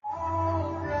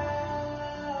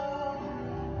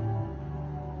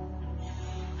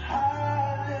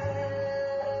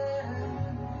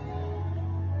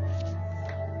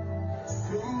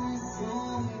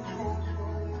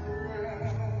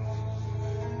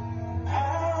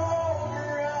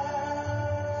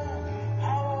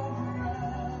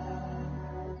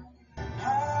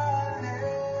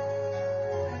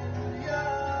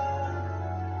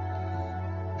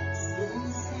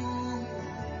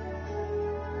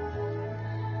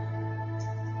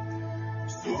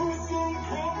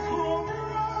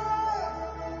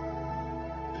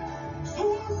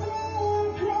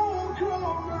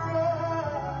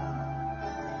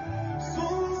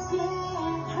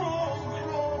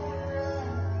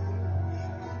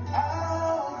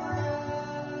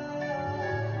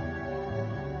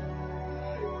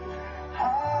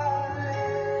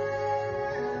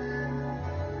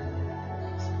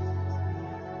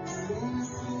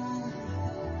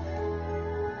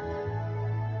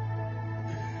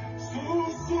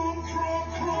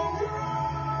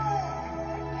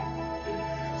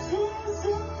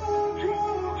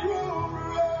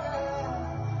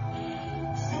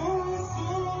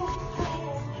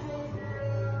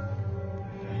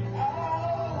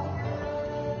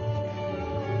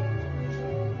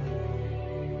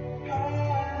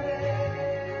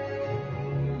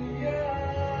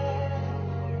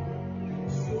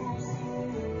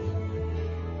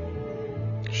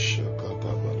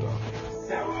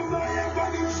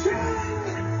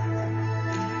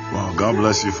Wow, God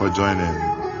bless you for joining.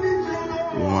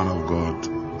 Woman of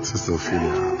God, Sister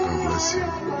Ophelia, God bless you.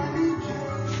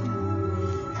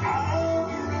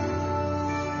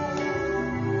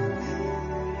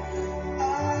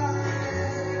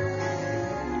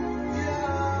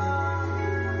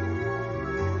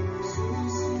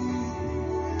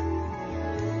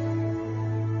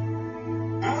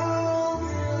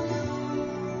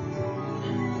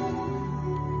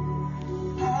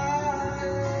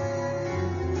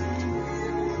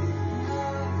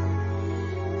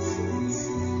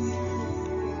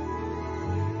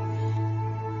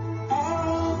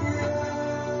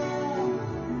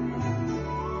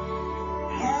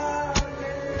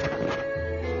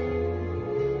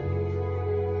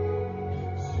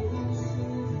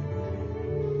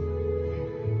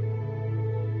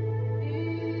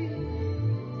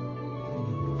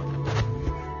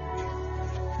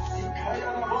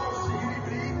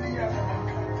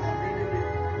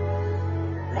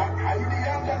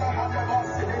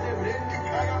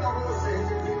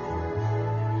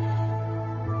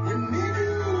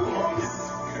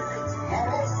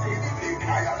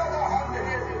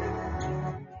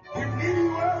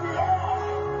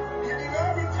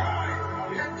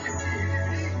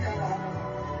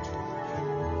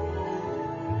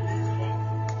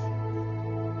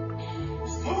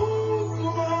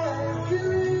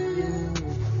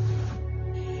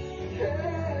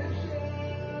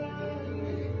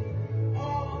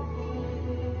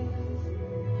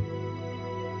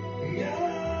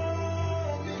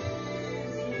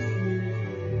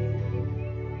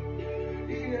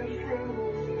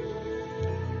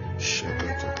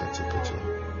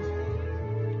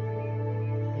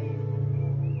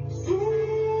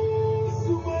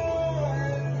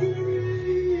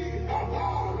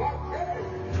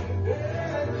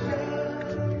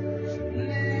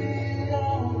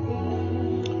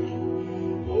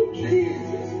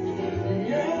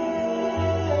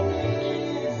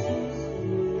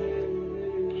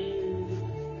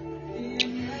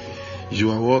 You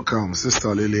are welcome,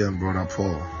 Sister Lily and Brother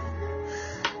Paul.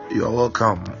 You are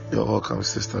welcome. You are welcome,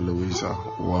 Sister Louisa.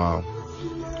 Wow.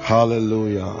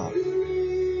 Hallelujah.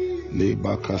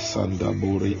 Lebaka Sanda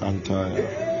Buri Antaya.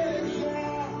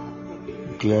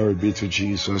 Glory be to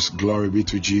Jesus. Glory be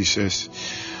to Jesus.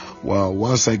 Wow.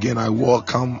 Once again, I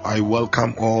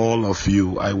welcome all of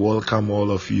you. I welcome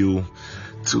all of you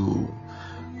to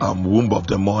Womb of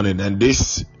the Morning. And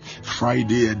this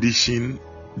Friday edition,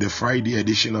 the Friday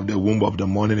edition of the Womb of the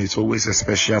Morning, is always a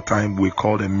special time we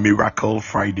call the Miracle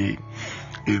Friday.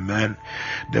 Amen.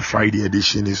 The Friday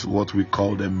edition is what we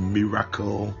call the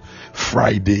Miracle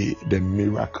Friday. The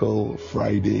Miracle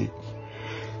Friday.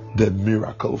 The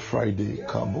Miracle Friday.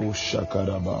 Kabo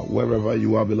Shakaraba. Wherever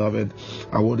you are, beloved,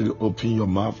 I want you to open your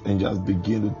mouth and just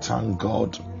begin to thank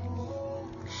God.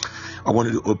 I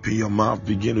want you to open your mouth,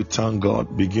 begin to thank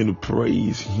God, begin to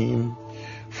praise Him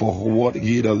for what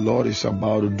He, the Lord, is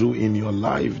about to do in your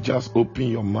life. Just open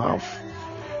your mouth.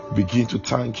 Begin to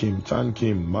thank Him. Thank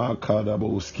Him.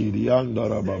 Makadaboski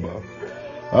diandarababa.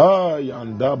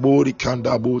 Ayandabori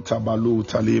kandabu tabalu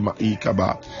talima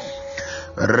ikaba.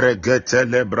 Regete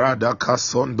lebrada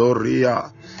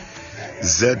kasondoria.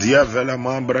 Zedia vela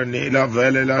mambra nila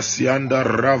vele la sianda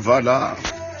ravala.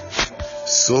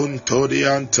 Sontodi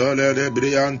antole de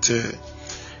briante.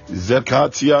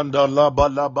 Zekatianda laba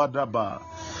laba daba.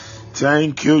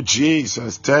 Thank you,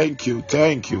 Jesus. Thank you.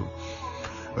 Thank you.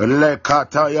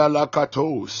 Lekataya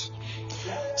lakatos.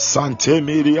 Sante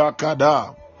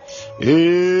miriakada.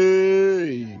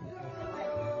 Hey.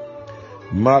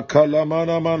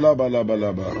 Makalamana malaba laba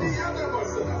laba.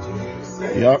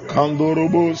 Ya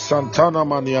kandurubu santana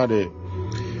maniade.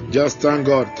 Just thank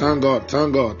God. Thank God.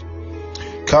 Thank God.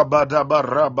 Kabadaba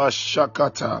raba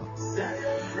shakata.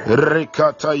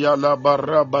 Rekata yala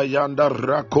baraba yanda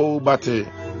rako bate.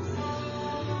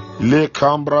 Le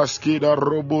kambraskida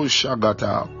robo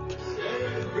shagata.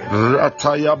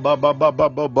 Rataya baba baba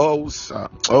babosa.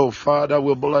 Oh Father,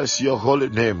 we bless your holy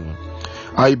name.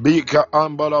 Ibika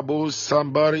ambalabu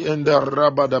somebody in the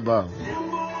rabadaba.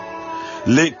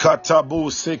 Le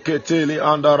katabu seketeli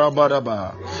anda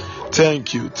rabadaba.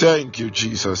 Thank you,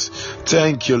 Jesus.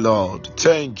 Thank you, Lord.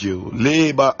 Thank you.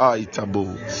 Leba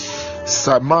aitabu.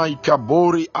 Samai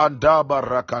kabori andaba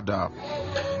rakada.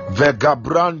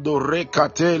 Vegabrando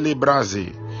recate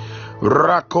librazi.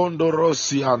 Racondo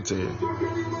rossiante.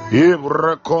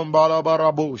 Ibrecombala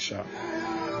barabusha.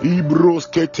 Ibros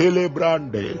que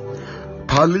telebrande.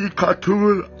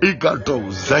 Palikatul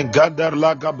igato. Zengandar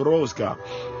lagabroska.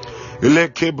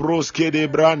 Lekebroske de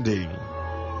branding.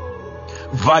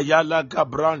 Vayala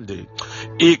Gabrande,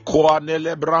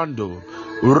 Equanele Brando,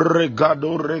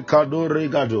 Regado, Recado,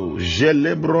 Regado,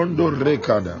 Gelebrondo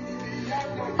Recada,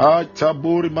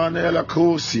 Ataburi Manela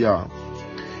Cosia,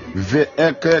 Ve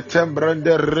Eke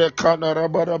Tembrende Recana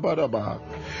Rabadabadaba,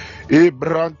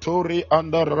 Ibrantori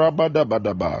and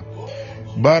Rabadabadaba,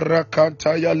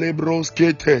 Barakantaya Lebros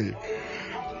Kete,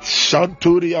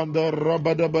 Shanturi and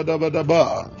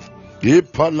Rabadabadabadaba.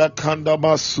 Ipalakanda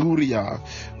Masuria.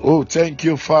 Oh, thank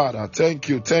you, Father. Thank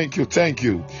you, thank you, thank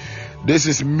you. This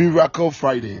is Miracle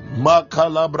Friday.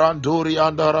 Makala Brandori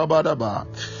and Rabadaba.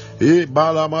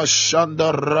 Ibalama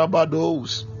Shanda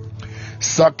Rabados.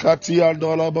 Sakati and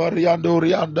Olabari and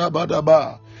Orianda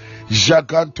Badaba.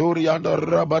 Jakantori and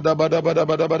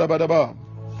Rabadabadabadabadabadabadaba.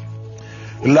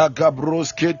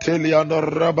 Lagabros Keteli and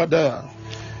Rabada.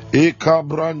 Eka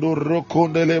Brando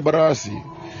Rokondele Brasi.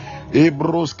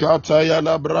 Ibros Kataya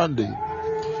la Brande,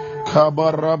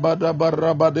 Kabarabada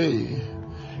Barabade,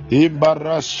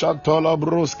 Imbarashantola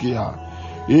Broskia,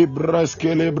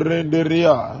 Ibraskele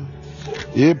Brenderia,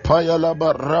 Ipayala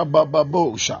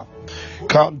Barababosha,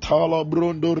 Kantala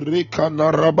Brundo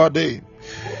Rikana Rabade,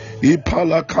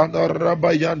 Ipalakana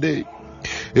Rabayande,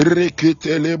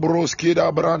 Rikitele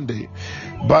Broskida Brande,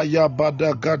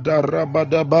 Bayabada Gada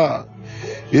Rabadaba.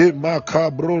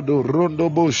 Imakabrodo rondo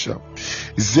bosha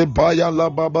zebaya la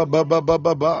baba baba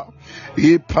baba ba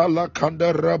ipala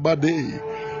kanda rabade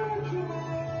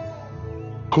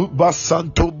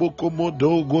kubasanto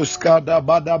bokomodo goskada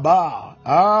badaba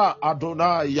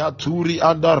Adonai yaturi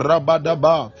anda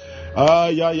rabadaba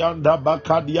ayayanda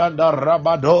bakadianda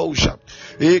rabadosha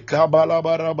ikabala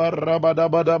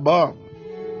barabadabadaba.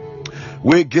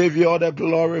 We give you all the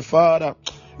glory, Father.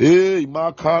 Hey,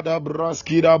 Makada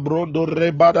Braskida Brondo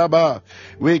Rebadaba.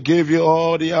 We give you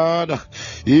all the honor.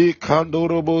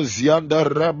 Ikandorobo Zianda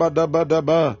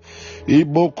Rabadabadaba.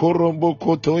 Ibokorombo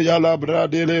Kotoya Labra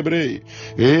Delebre.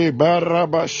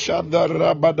 Baraba Shanda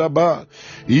Rabadaba.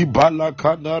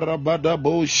 Ibalakana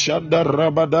Rabadabo Shanda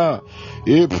Rabada.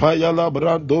 Ipayala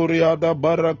Brandoria da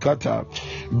Barakata.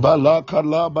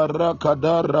 Balakala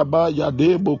Barakada Rabaya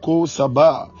de Boko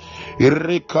Saba.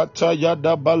 Irikata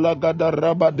yada balagada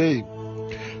rabade,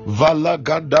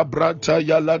 valaganda branta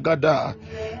yalagada,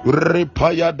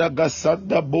 ripaya daga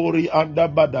sanda bori anda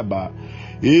badaba,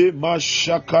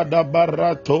 mashakada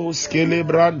barato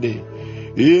skelebrande,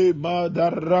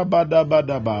 madarabada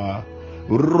badaba,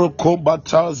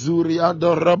 rokombata zuri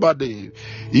anda rabade,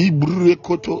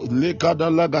 ibrekoto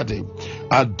lekada lagade,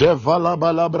 adevala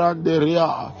balabrande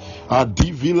ria.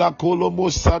 Adivila kolomo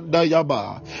sanda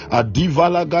yaba,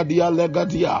 adivala gadia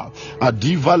legadia,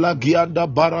 adivala gianda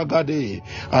baragade,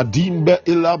 adimbe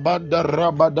ilabanda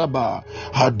rabadaba,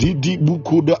 adidi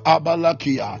bukuda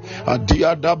abalakia,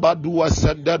 adiadabadua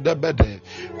senda debede,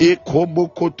 ekomo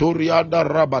kotorianda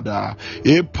rabada,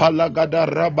 palagada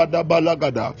rabada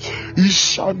balagada,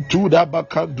 ishantuda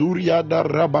bakandurianda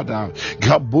rabada,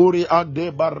 gaburi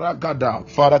ande baragada.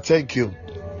 Father, thank you.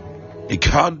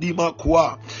 Ikandima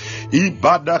kwa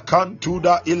ibada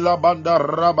kantuda ilabanda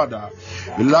rabada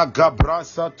la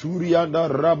gabrasa turianda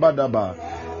rabadaba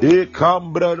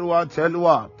ikambrewa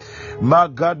telwa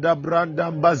magada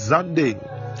branda mbazande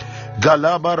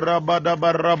galaba rabada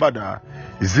barabada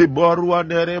ziborwa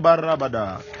nereba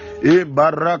rabada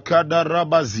barakada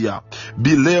rabazia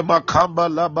bilema kamba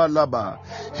laba laba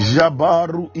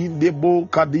jabaru indebo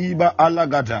kadiba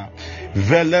alagada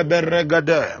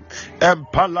Veleberegade,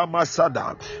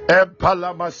 Empalamasada,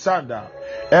 Empalamasada,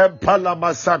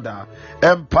 Empalamasada,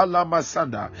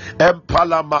 Empalamasada,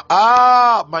 Empalama.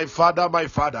 My father, my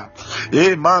father.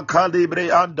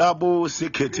 Imakalibre andabu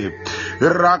sikiti.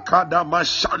 Rakada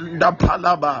mashanda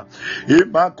palaba.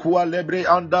 Imakua lebre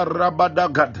anda rabada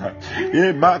gada.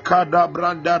 Imakada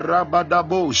branda rabada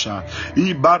bosha.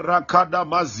 Ibarakada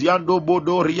maziando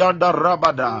bodorianda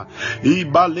rabada.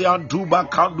 Ibalianduba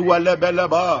kandua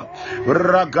lebeleba.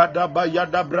 Ragada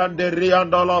bayada brande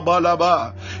rianda la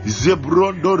balaba.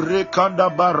 Zebrondo rekanda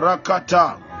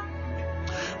barakata.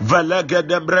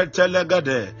 Velegede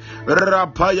bretelegede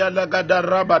rapaya lagada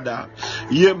rabada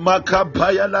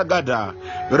yemakapaya lagada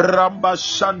ramba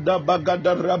shanda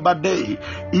bagada rabade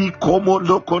ikomo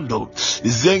lokondo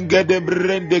zengede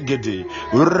brendegede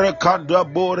rekanda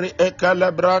bore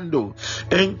ekalebrando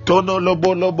entono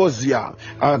lobolobozia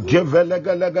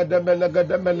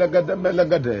agevelegede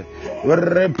melegede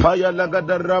repaya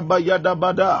lagada rabaya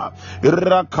dabada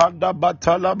rakanda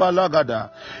batala balagada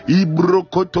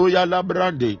ibrokoto ya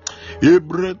labrande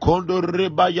Ibre kondo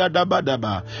reba yada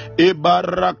badaba.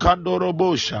 Ibara kando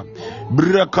robosha.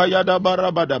 Brakayada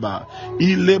barabadaba.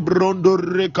 Ilebrondo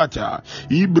rekata.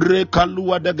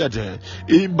 Ibrekalua degate.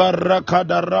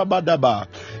 Imbarakada rabadaba.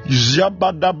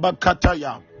 Jabadaba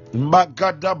kataya.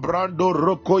 Magada brando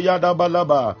rokoyada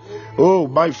balaba. Oh,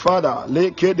 my Father.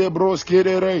 Leke de bros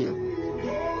kedere.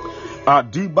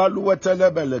 Adibalu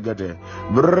etelebelegede.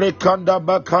 Brekanda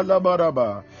bakala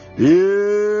baraba.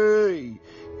 Hey.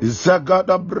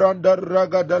 Zagada branda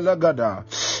ragada lagada.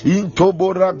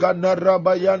 Intobora gana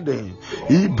rabayande.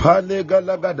 Ibale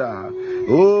galagada.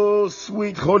 Oh,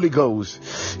 sweet Holy Ghost.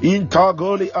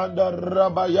 Intagoli anda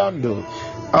rabayando.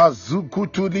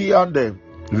 Azukutuli ande.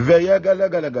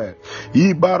 Veyagalagalaga.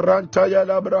 Ibaranta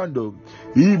yalabrando.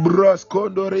 Ibras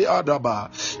kondori adaba.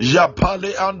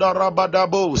 Japale anda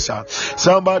rabadabosa.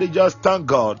 Somebody just thank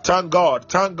God. Thank God.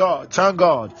 Thank God. Thank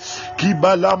God.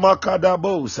 Kibalama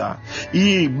kadabosa.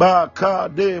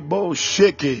 Ibakadebo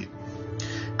sheke.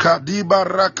 Kadiba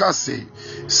rakase.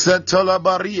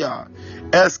 Setolabaria.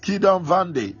 Eskidam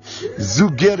vande.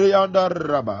 Zugere anda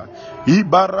raba.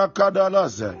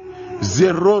 Ibarakadalaze.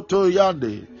 Zeroto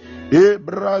yande.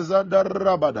 Ebrazanda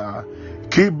rabada.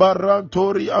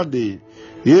 Kibarantori ande.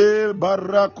 E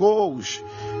barakosh.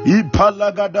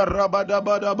 Ipalagada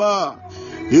rabadabadaba.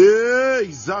 E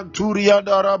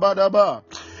zanturianda rabadaba.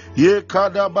 Ye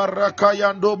kada baraka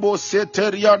yando bo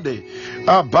seteriande.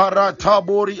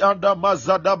 Abaratabori anda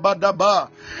mazada badaba.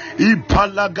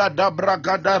 Ipalagada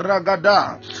bragada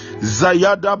ragada.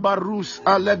 Zayada barus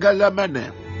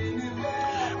alegalemene.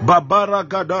 Babara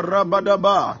gada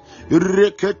rabadaba.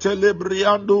 Reketele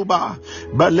brianduba.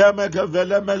 Balemega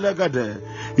velemelegade.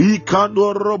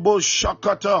 Ikando robo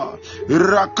shakata.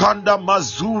 Rakanda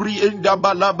mazuri inda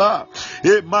balaba.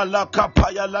 E malaka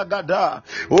paya lagada.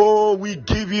 Oh, we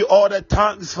give you all the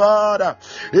thanks, Father.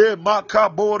 E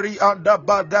makabori anda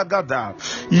badagada.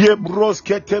 Ye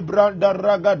broskete branda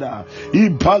ragada.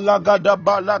 Impalagada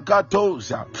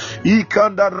balakatosa.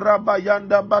 Ikanda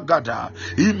rabayanda bagada.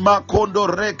 Imakondo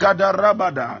rekada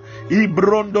rabada.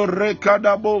 Ibrondo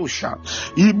rekada bosha.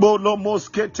 Ibolo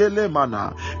moskete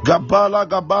lemana. Gabala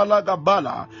gabala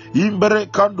gabala. Imbre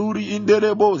kanduri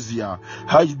inderebozia.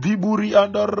 Hajdiburi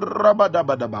anda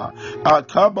rabadabadaba.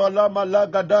 Akabala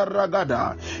malagada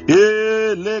ragada.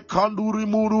 Le kanduri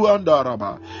muru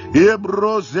andaraba.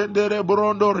 Ebro zendere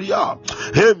brondo ria.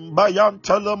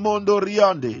 Hembayanta lamondo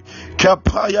riande.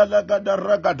 Kapaya lagada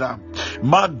ragada.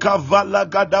 Magavala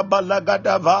gada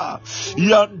balagadava.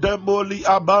 Yandemoli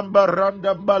abamba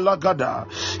randa balagada.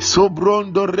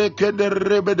 Sobrondo rekende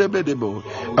rebedebedebo.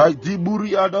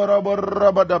 Aidiburi adorabo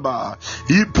rabadaba.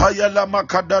 Ipayala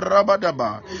makada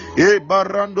rabadaba. E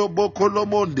barando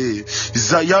bokolomonde.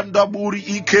 Zayanda buri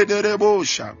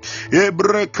ikederebosha. E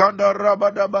brekanda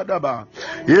rabadabadaba.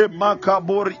 E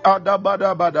makabori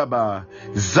adabadabadaba.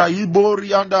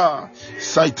 Zaibori anda.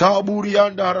 Saitaburi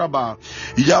anda raba.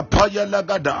 Yapaya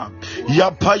lagada.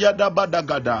 Yapaya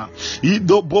dabadagada.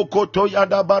 Ido bokoto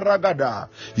yada baragada.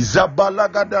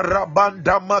 Zabalagada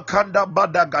rabanda makanda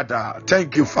badagada.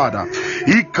 Thank you, Father.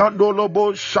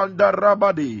 Ikandolobo shanda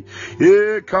rabadi.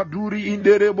 E kaduri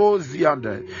inderebo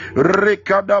ziande.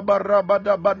 Rekada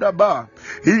barabada badaba.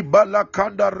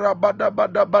 Ibalakanda rabada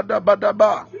badabada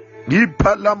badaba.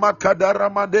 Ipalamakada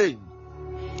ramade.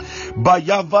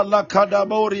 Bayavala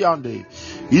kadaboriande.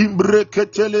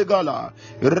 Imbreketelegala.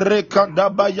 Rekanda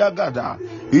bayagada.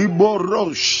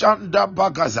 Iboro shanda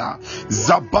bagaza.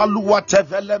 Zabalua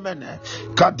tevelemene.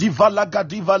 Kadivala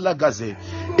gadivala gaze.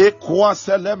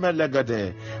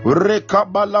 Ekwaselemele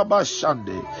Rekabalaba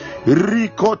shande.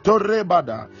 Rikoto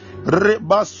rebada.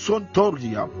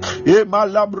 Rebasontoria.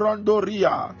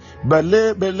 Emalabrandoria.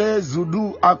 Bele bele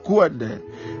zudu akwende.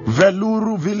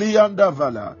 Veluru vilianda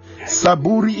vala.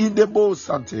 Saburi indebo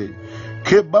sante.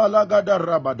 Kebalagada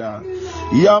rabada.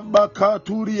 Yamba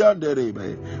katuri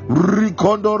anderebe.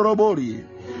 Rikondo robori.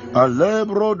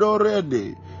 Alebro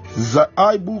dorende.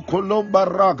 Zaaibu kolomba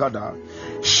ragada.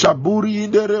 Shaburi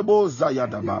inderebo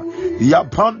zayadaba.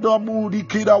 Yapando amudi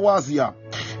kirawazia.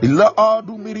 La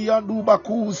adu miriandu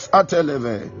bakus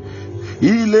ateleve.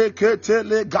 Ile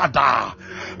ketele gada.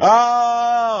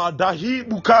 Dahi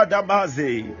bukada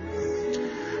maze.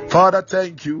 Father,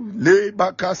 thank you. Le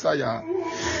bakasaya.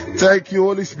 Thank you,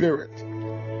 Holy Spirit.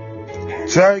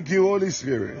 Thank you, Holy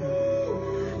Spirit.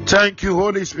 Thank you,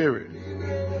 Holy Spirit.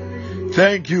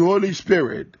 Thank you, Holy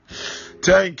Spirit.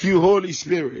 Thank you, Holy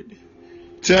Spirit.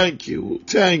 Thank you.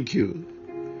 Thank you.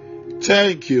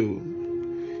 Thank you.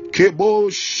 Kebo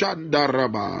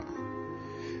Shandaraba.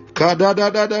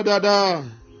 Kadadadadada.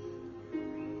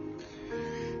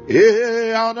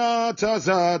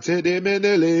 Anataza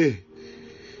demenele.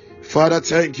 Father,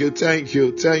 thank you, thank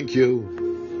you, thank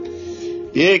you.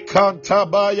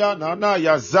 Ekantabaya nana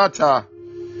yazata.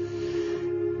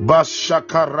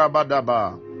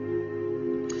 Bashakarabadaba.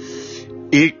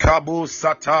 Ikabu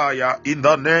sataya, in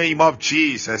the name of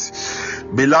Jesus.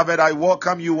 Beloved, I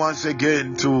welcome you once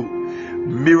again to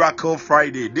Miracle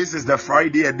Friday. This is the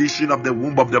Friday edition of the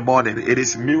Womb of the Morning. It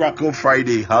is Miracle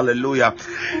Friday. Hallelujah.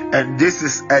 And this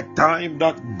is a time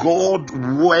that God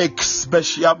works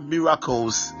special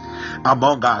miracles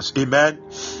among us. Amen.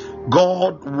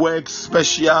 God works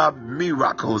special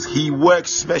miracles. He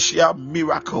works special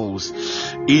miracles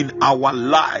in our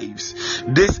lives.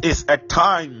 This is a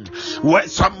time where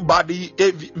somebody,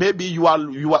 maybe you are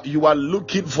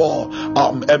looking for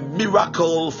a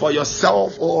miracle for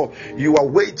yourself, or you are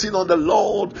waiting on the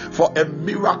Lord for a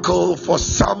miracle for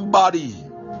somebody.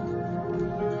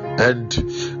 And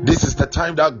this is the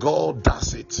time that God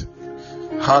does it.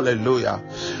 Hallelujah.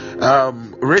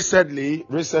 Recently,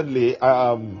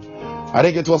 I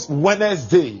think it was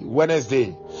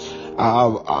Wednesday.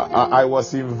 I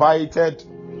was invited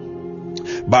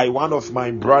by one of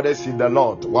my brothers in the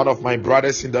Lord,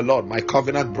 my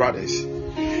covenant brothers.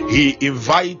 He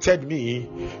invited me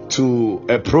to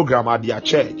a program at their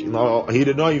church. You know, he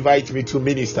did not invite me to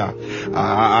minister.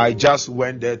 I just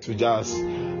went there to just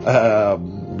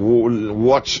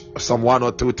watch some one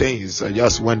or two things. I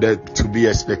just went there to be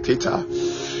a spectator.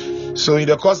 So in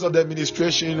the course of the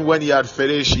administration, when he had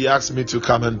finished, he asked me to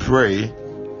come and pray.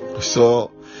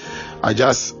 So I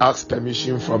just asked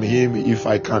permission from him if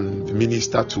I can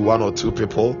minister to one or two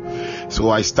people. So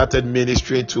I started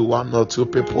ministering to one or two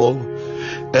people.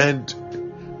 And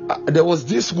there was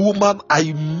this woman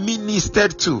I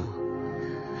ministered to.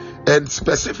 And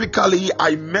specifically,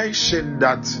 I mentioned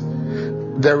that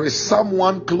there is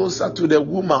someone closer to the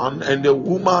woman, and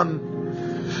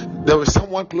there is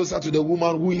someone closer to the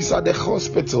woman who is at the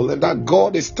hospital, and that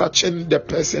God is touching the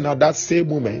person at that same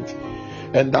moment,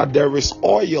 and that there is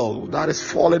oil that is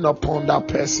falling upon that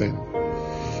person.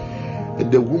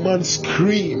 And the woman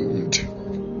screamed,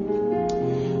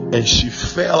 and she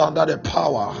fell under the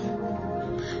power.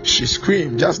 She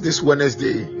screamed just this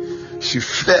Wednesday. She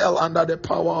fell under the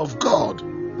power of God.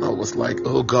 And I was like,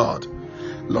 oh God,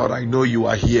 Lord, I know you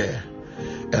are here.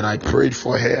 And I prayed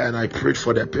for her, and I prayed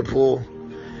for the people.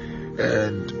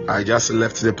 And I just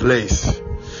left the place.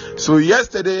 So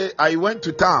yesterday I went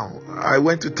to town.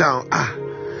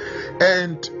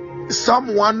 And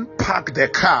someone parked the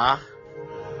car.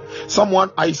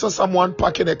 I saw someone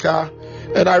parking the car,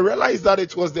 and I realized that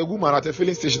it was the woman at the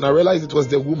filling station. I realized it was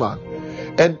the woman,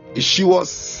 and she was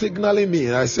signaling me.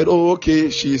 And I said, "Oh, okay,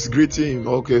 she's greeting.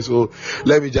 Okay, so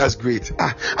let me just greet."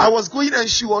 I was going, and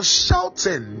she was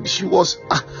shouting. She was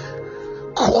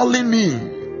calling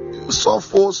me.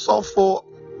 Sofo.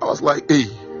 I was like, hey.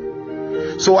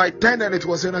 So I turned, and it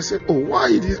was, and I said, oh, why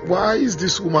is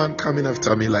this woman coming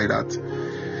after me like that?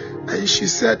 And she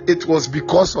said it was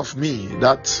because of me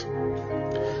that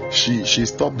she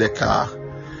stopped the car,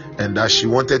 and that she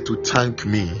wanted to thank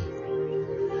me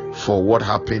for what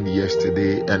happened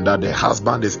yesterday, and that the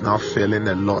husband is now feeling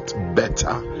a lot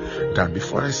better than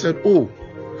before. I said,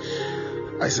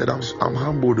 I'm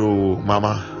humbled, oh,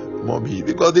 mommy,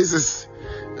 because this is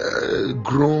very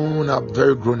grown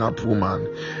up woman.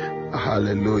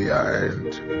 Hallelujah.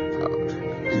 And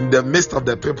in the midst of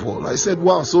the people, I said,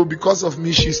 wow, so because of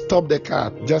me she stopped the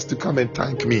car just to come and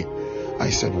thank me. I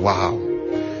said, wow,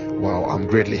 I'm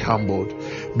greatly humbled.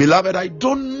 Beloved, I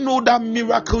don't know that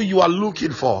miracle you are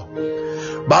looking for,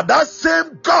 but that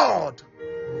same God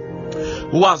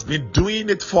who has been doing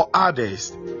it for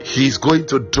others, he's going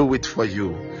to do it for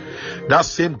you. That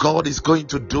same God is going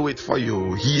to do it for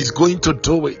you. He is going to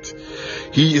do it.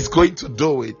 He is going to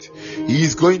do it. He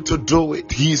is going to do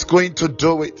it. He is going to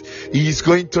do it. He is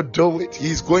going to do it.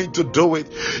 He is going to do it.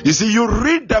 You see, you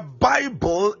read the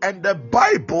Bible, and the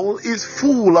Bible is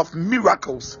full of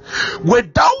miracles.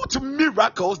 Without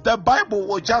miracles, the Bible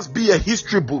will just be a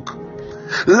history book.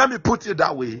 Let me put it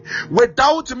that way.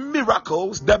 Without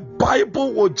miracles, the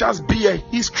Bible will just be a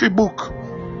history book.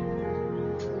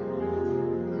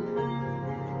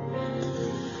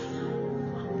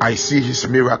 I see his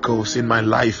miracles in my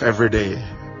life every day.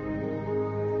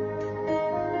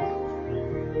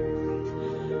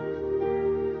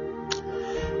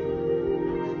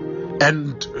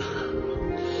 And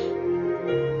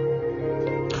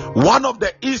one of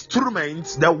the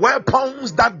instruments, the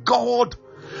weapons that God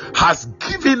has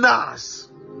given us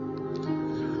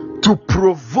to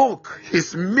provoke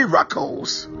his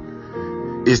miracles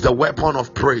is the weapon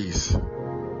of praise.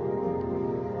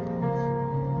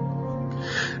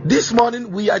 This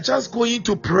morning we are just going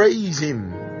to praise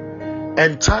him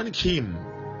and thank him.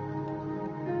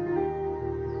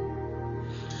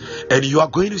 And you are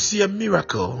going to see a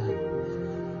miracle.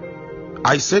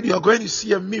 I said you are going to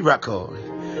see a miracle,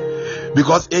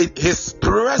 because his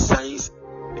presence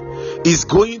is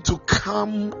going to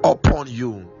come upon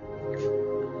you.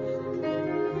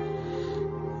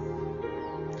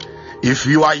 If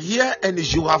you are here and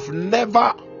you have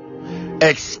never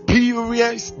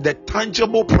experienced the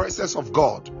tangible presence of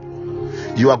God,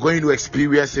 you are going to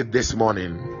experience it this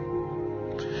morning.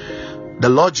 The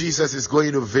Lord Jesus is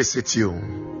going to visit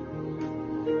you.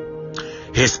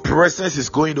 His presence is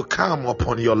going to come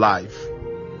upon your life.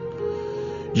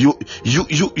 You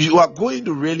are going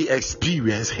to really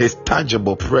experience his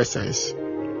tangible presence.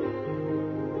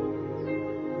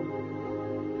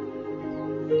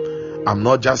 I'm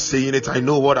not just saying it, I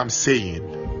know what I'm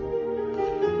saying.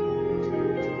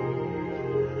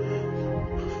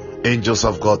 Angels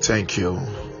of God, thank you.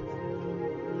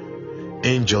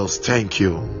 Angels, thank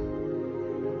you.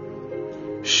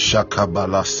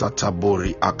 Shakabala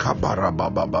satabori akabara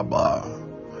baba baba.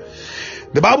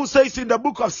 The Bible says in the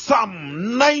book of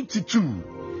Psalm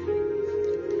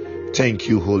 92. Thank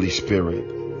you, Holy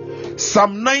Spirit.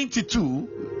 Psalm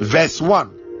 92 verse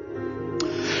 1.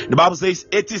 The Bible says,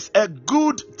 it is a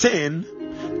good thing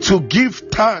to give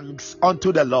thanks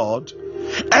unto the Lord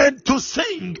and to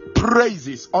sing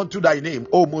praises unto thy name,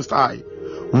 O Most High.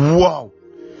 Wow.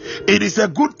 It is a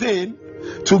good thing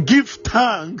to give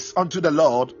thanks unto the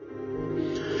Lord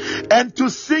and to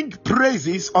sing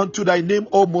praises unto thy name,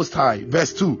 O Most High.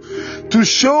 Verse 2. To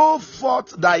show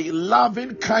forth thy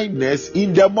loving kindness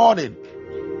in the morning.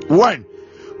 When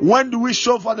do we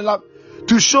show forth the love?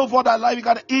 To show forth thy loving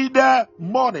kindness in the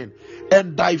morning,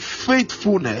 and thy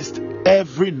faithfulness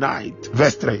every night.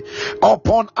 Verse 3.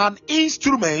 Upon an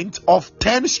instrument of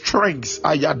 10 strings,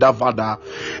 ayadavada,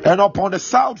 and upon the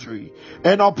psaltery,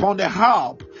 and upon the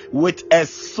harp with a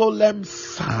solemn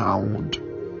sound.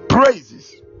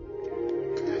 Praises.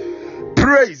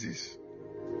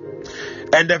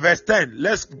 And the verse 10.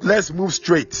 Let's move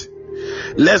straight.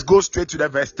 Let's go straight to the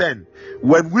verse 10.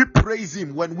 When we praise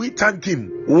him, when we thank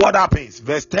him, what happens?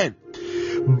 Verse 10.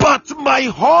 But my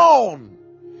horn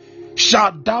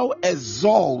shalt thou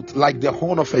exalt like the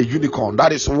horn of a unicorn.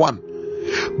 That is one.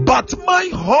 But my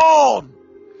horn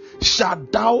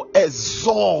shalt thou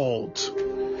exalt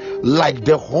like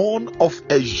the horn of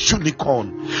a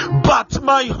unicorn. But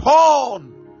my horn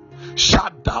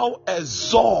shalt thou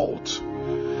exalt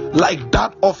like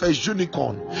that of a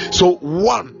unicorn. So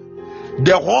one,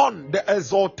 the horn, the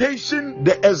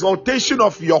exaltation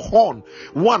of your horn.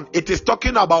 One, it is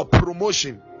talking about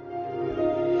promotion.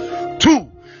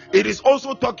 Two, it is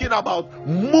also talking about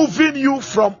moving you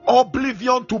from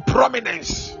oblivion to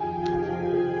prominence.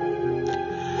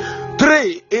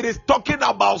 Three, it is talking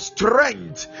about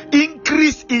strength,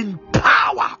 increase in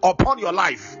power upon your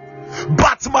life.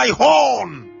 But my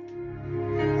horn.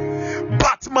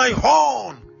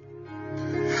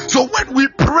 So when we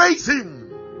praise him,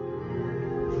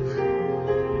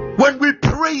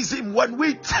 when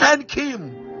we thank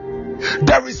him,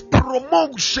 there is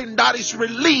promotion that is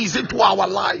released into our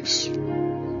lives.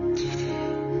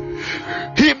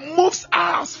 He moves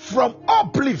us from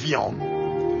oblivion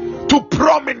to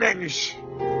prominence.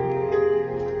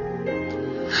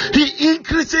 He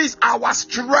increases our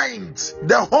strength.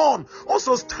 The horn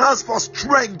also stands for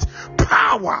strength,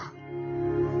 power.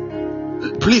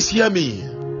 Please hear me.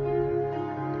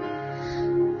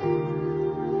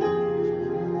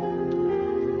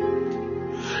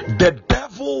 The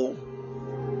devil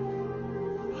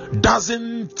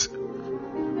doesn't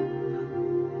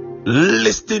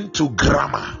listen to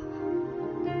grammar.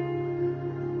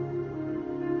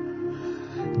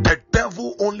 The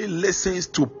devil only listens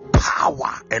to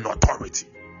power and authority.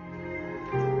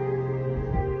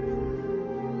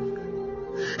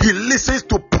 He listens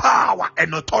to power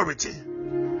and authority.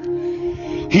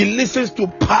 He listens to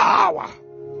power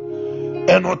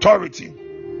and authority.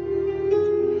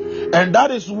 And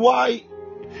that is why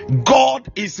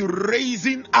God is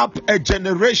raising up a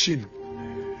generation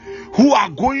who are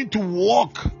going to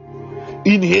walk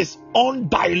in his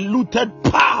undiluted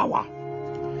power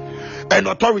and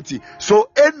authority. So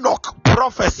Enoch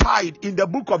prophesied in the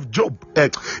book of Jude.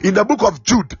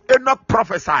 Enoch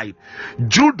prophesied.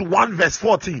 Jude 1 verse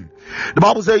 14. The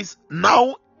Bible says,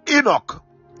 now Enoch,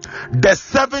 the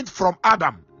seventh from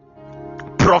Adam,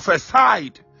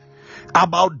 prophesied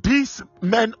about these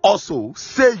men also,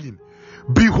 saying,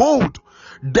 behold,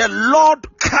 the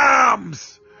Lord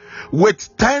comes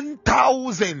with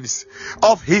 10,000s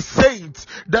of his saints.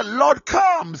 The Lord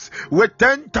comes with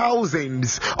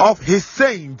 10,000s of his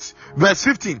saints. Verse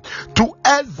 15, to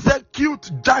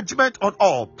execute judgment on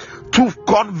all, to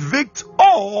convict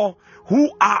all who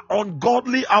are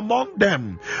ungodly among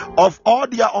them of all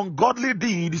their ungodly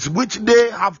deeds which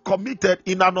they have committed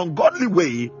in an ungodly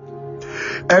way,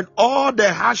 and all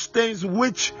the harsh things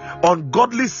which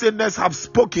ungodly sinners have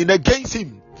spoken against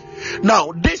him.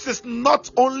 Now, this is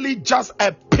not only just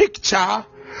a picture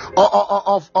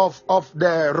of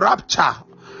the rapture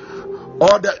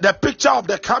or the picture of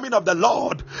the coming of the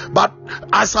Lord, but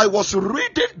as I was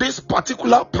reading this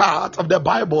particular part of the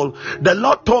Bible, the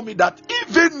Lord told me that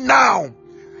even now,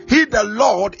 He, the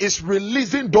Lord, is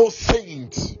releasing those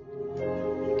saints.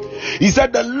 He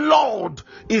said the Lord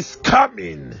is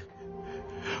coming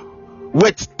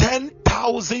with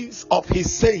 10,000s of his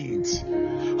saints.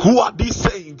 Who are these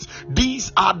saints?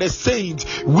 These are the saints.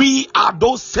 We are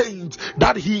those saints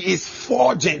that he is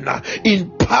forging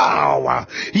in power.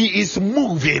 He is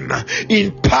moving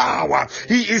in power.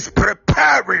 He is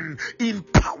preparing in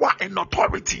power and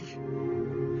authority.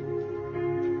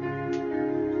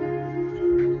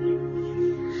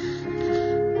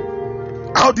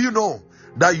 How do you know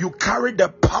that you carry the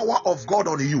power of God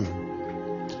on you?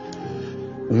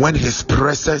 When his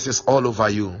presence is all over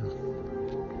you.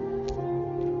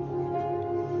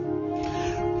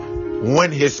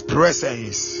 When his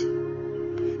presence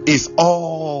is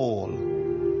all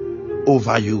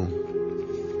over you.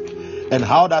 And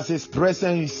how does his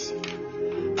presence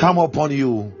come upon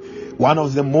you? One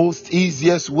of the most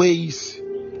easiest ways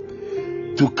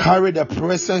to carry the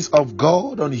presence of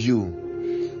God on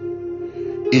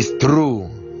you is through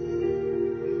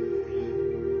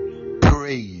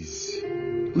praise.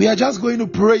 We are just going to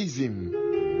praise him.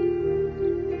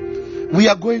 We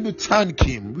are going to thank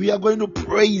him. We are going to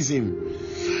praise him.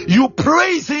 You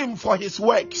praise him for his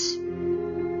works.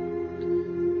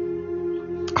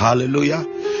 Hallelujah.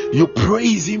 You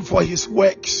praise him for his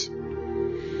works.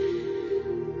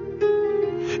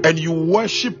 And you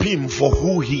worship him for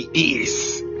who he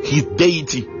is, his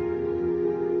deity.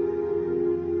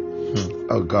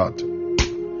 Oh God.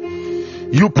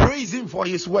 You praise him for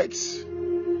his works.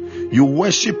 You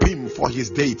worship him for his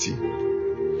deity.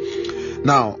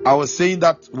 Now, I was saying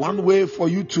that one way for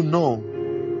you to know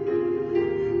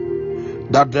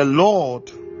that the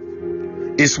Lord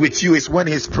is with you is when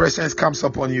his presence comes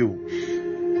upon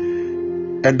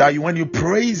you. And that when you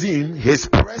praise him, his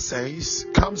presence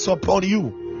comes upon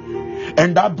you.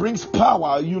 And that brings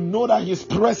power. You know that his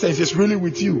presence is really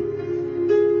with you.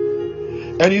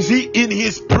 And you see, in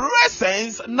his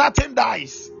presence, nothing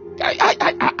dies.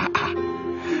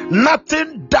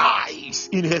 Nothing dies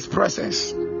in his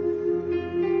presence.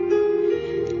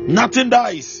 Nothing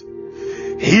dies.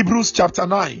 Hebrews chapter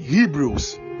 9.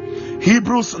 Hebrews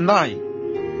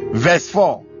 9 verse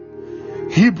 4.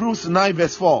 Hebrews 9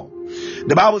 verse 4.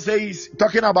 The Bible says,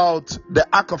 talking about the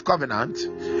Ark of Covenant,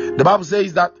 the Bible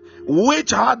says that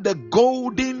which had the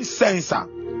golden censer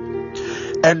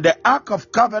and the Ark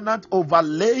of Covenant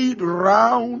overlaid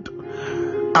round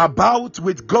about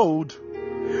with gold,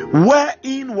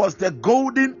 wherein was the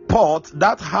golden pot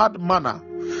that had manna,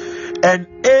 and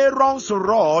Aaron's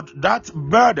rod that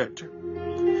budded,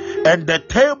 and the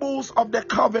tables of the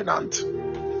covenant.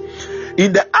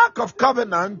 In the Ark of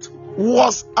Covenant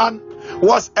was a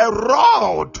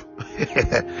rod,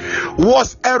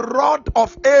 was a rod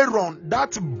of Aaron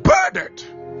that budded.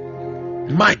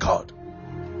 My God,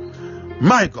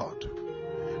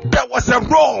 there was a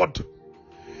rod,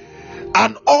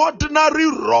 an ordinary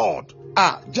rod.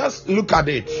 Just look at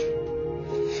it.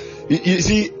 You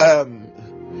see,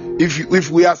 if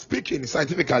we are speaking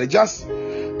scientifically, just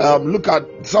look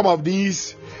at some of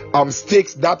these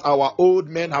sticks that our old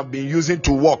men have been using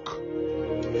to walk.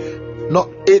 No,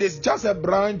 it is just a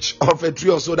branch of a tree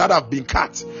or so that have been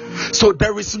cut. So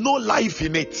there is no life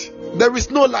in it. There is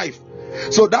no life.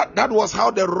 So that was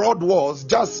how the rod was,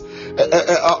 just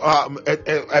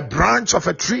a branch of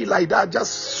a tree like that,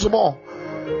 just small.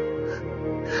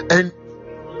 And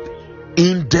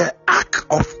in the Ark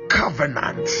of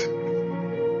Covenant,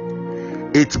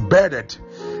 it budded.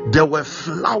 There were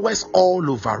flowers all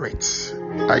over it.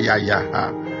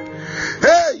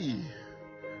 Hey,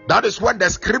 that is when the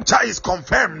scripture is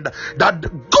confirmed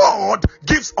that God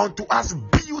gives unto us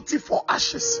beauty for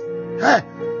ashes. Hey,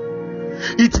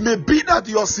 it may be that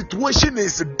your situation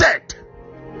is dead,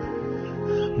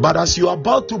 but as you are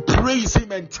about to praise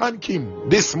him and thank him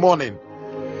this morning,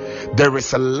 there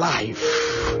is a life.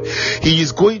 He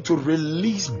is going to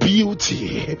release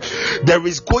beauty. There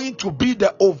is going to be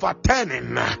the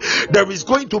overturning. There is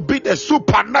going to be the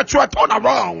supernatural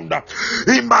turnaround.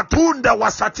 Imatunda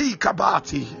wasati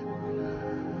kabati.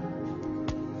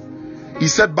 He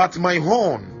said, but my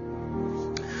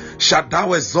horn shalt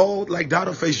thou exalt like that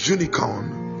of a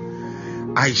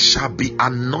unicorn. I shall be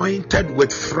anointed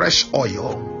with fresh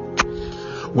oil.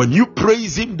 When you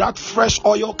praise him, that fresh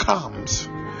oil comes.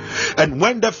 And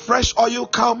when the fresh oil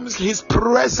comes, his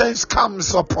presence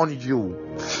comes upon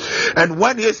you. And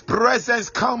when his presence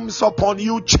comes upon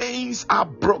you, chains are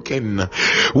broken.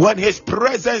 When his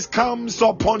presence comes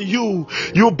upon you,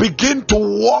 you begin to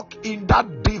walk in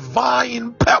that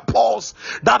divine purpose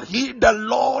that the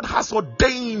Lord has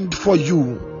ordained for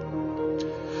you.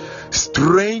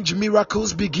 Strange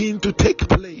miracles begin to take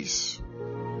place.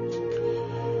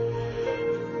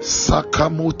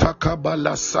 Sakamuta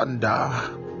Kabala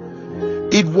Sanda.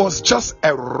 It was just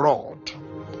a rod.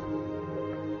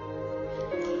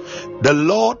 The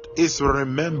Lord is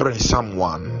remembering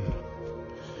someone.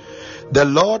 The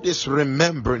Lord is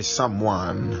remembering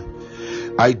someone.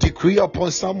 I decree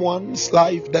upon someone's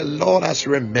life, the Lord has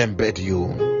remembered you.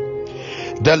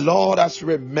 The Lord has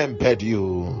remembered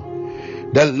you.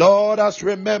 The Lord has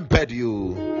remembered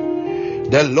you.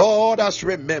 The Lord has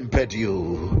remembered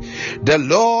you. The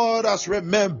Lord has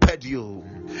remembered you.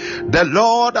 The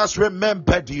Lord has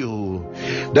remembered you.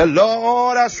 The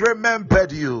Lord has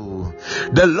remembered you.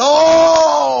 The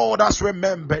Lord has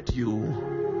remembered you.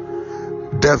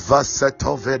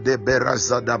 Devasetove de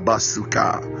berazada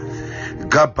basuka.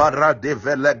 Gabara de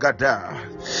velegada.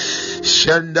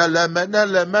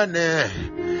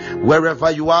 Shendelemenelemene.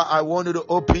 Wherever you are, I want you to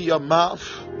open your mouth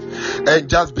and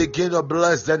just begin to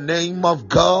bless the name of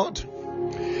God.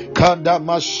 Kanda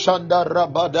mashanda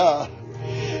rabada.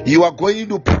 You are going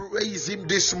to praise him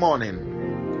this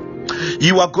morning.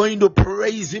 You are going to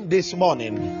praise him this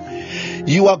morning.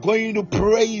 You are going to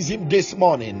praise him this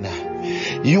morning.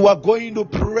 You are going to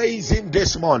praise him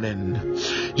this morning.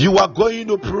 You are going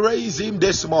to praise him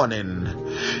this morning.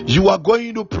 You are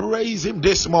going to praise him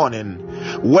this morning.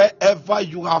 Wherever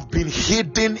you have been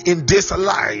hidden in this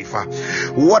life,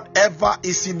 whatever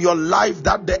is in your life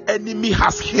that the enemy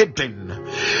has hidden,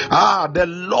 the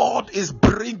Lord is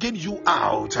bringing you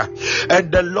out,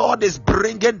 and the Lord is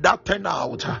bringing that thing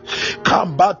out.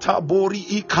 Kambata bori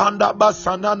ikanda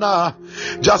basanana.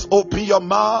 Just open your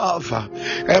mouth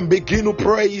and begin to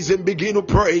praise him. Begin to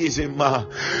praise him.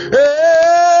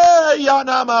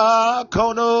 Yanama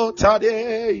kono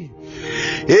tade.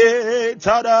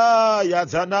 Tada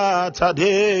yazana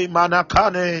tade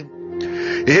manakane.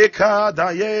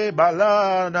 Ekadaye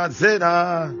balana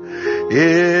zena.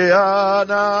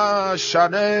 Eana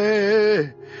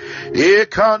shane.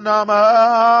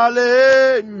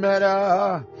 Ekanamale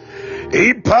mera.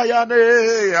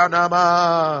 Ipayane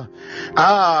anama.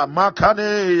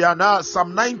 Makane yana.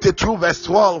 Psalm 92 verse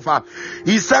 12.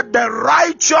 He said, the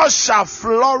righteous shall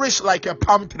flourish like a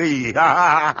palm tree. He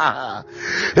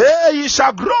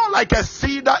shall grow like a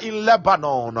cedar in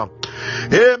Lebanon.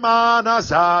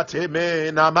 Emanazate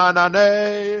mena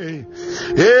manane.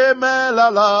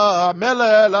 Emelala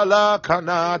melala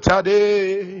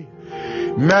kanatade.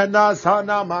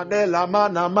 Menasana manela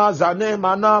mana mazane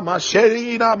mana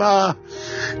masherina ma.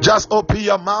 Just open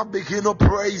your mouth, begin to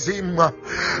praise him.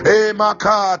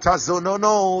 Makata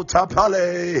zonono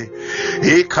tapale.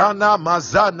 Ikana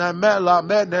mazana mela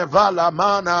menevala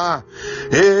mana.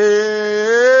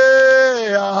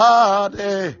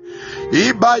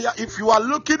 Ibaya, if you are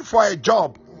looking for a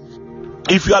job,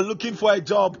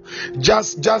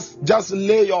 just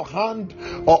lay your hand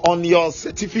on your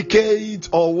certificate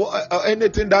or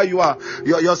anything that you are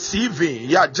your CV.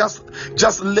 Yeah, just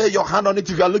lay your hand on it.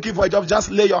 If you are looking for a job,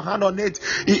 just lay your hand on it.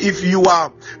 If you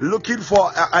are looking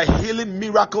for a healing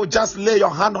miracle, just lay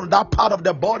your hand on that part of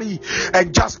the body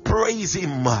and just praise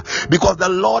him, because the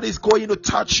Lord is going to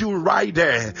touch you right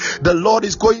there. The Lord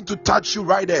is going to touch you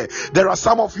right there. There are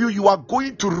some of you are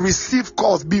going to receive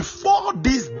calls before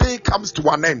this day comes to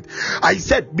an end. I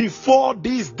said before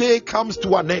this day comes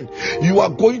to an end, you are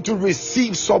going to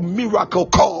receive some miracle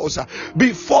calls.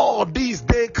 Before this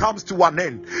day comes to an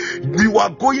end, you are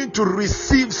going to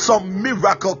receive some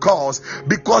miracle calls,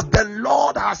 because the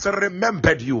Lord has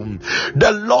remembered you.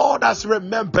 The Lord has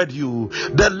remembered you.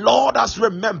 The Lord has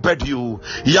remembered you.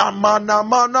 Yamana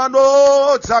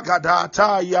manano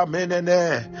tagadata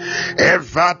yamenene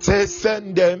evate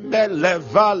sende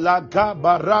melevala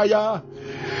gabaraya.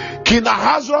 King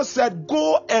Ahasuerus said,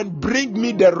 go and bring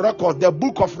me the records, the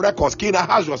book of records. King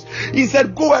Ahasuerus, he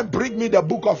said, go and bring me the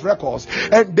book of records.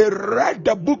 And they read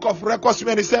the book of records,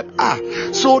 and he said,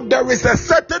 so there is a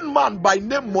certain man by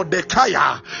name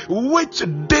Mordecai, which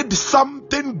did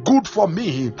something good for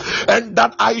me, and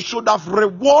that I should have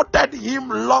rewarded him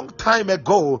long time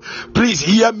ago. Please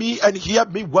hear me and hear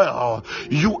me well.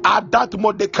 You are that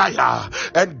Mordecai,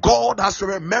 and God has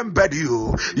remembered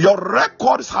you. Your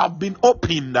records have been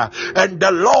opened, and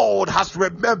the Lord has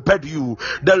remembered you.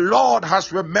 The Lord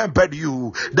has remembered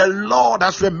you. The Lord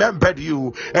has remembered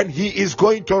you, and He is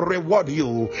going to reward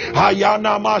you.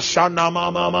 Hayanama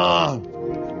shanama mama.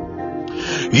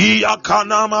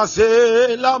 Iyakanama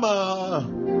selama.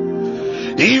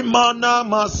 Imana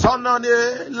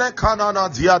masanane lekanana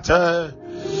diate.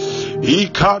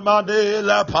 Ikamade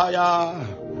la paya.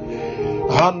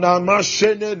 Anama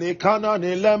shene ne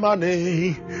kanane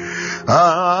lemane.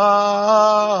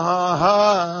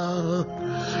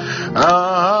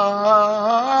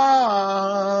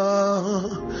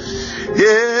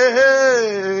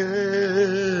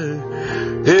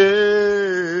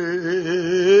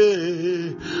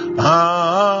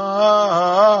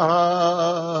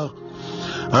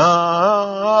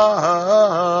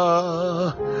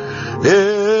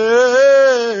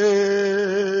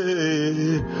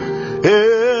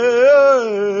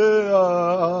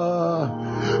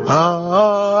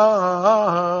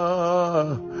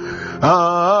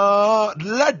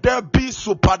 Let there be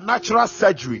supernatural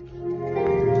surgery.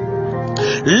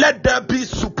 Let there be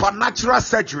supernatural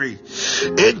surgery.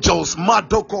 Angels,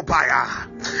 Madokopaya,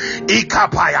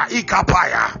 Ikapaya,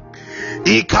 Ikapaya,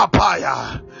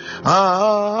 Ikapaya.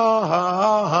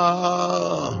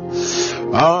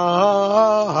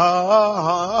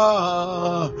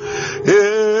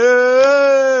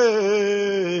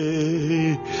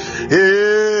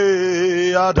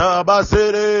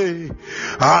 Adabasere.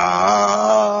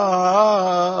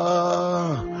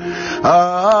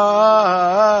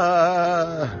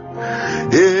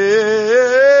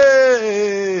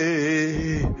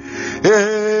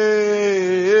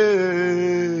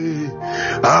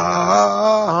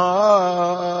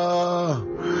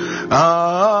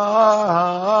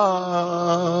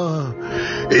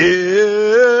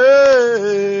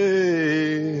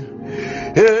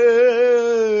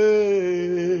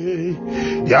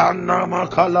 Yana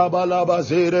makalabala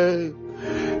bazire.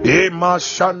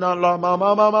 Imashana la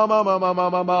mama mama mama mama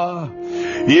mama.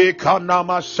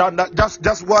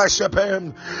 Just worship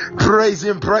Him, praise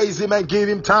Him, and give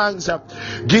Him thanks.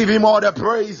 Give Him all the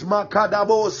praise.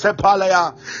 Makadabo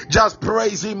sepalaya. Just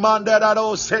praise Him.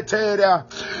 Mandarado seteria.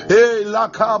 Hey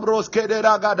lakabros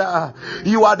kederagada.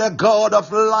 You are the God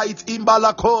of light.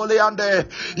 Imbalakole ande.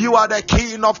 You are the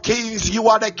King of kings. You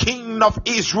are the King of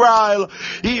Israel.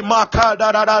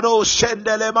 Imakadadado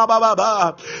shendele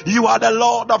mababa. You are the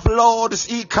Lord of lords.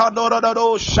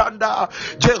 Ikanoradado shanda.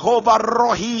 Jehovah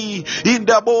in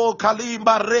the bo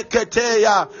kalimba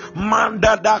reketeya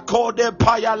manda da kode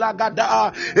paya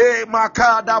lagada e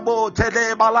makada bo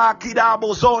tele malakida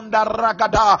bo zonda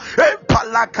ragada e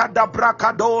palakada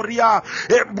brakadoria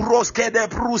e broske de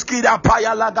pruskida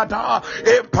paya lagada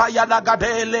e paya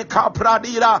lagadele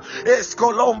kapradira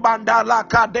escolombanda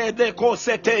lakade de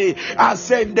kosete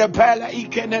ascende pele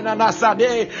ikenena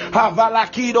nasade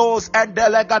havalakidos and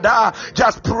delegada.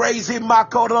 Just praise Him.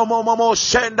 Makoromo momo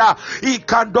shenda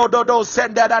Ikandodo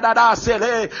senda da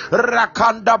sele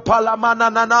rakanda palamana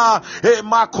nana e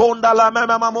makonda la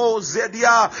mema mamo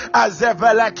zedia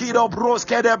azevela kido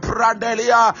broske de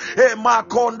brandelia e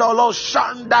makondo lo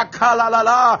shanda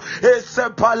kalalala e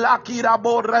sepalakira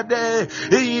borede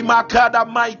e makada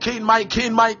my king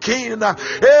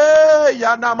e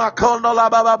yana makondo la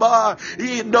baba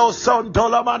indo son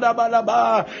dolamada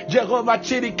balaba. Jehovah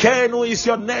Chirikenu is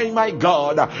your name, my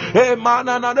God. E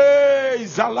manana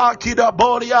zalaki da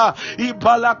boria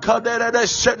ibalakadere de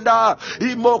shenda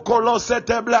imokolo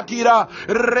sete blakira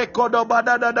rekodo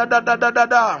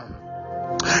badada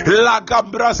La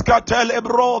gambraska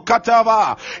telebro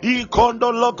katava I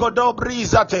kondo loko do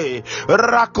brizate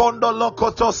rakondo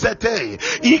loko tosete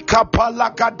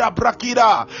ikapala kada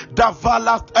brakira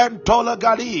davala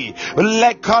entolagali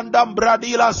lekandam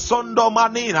bradila sondo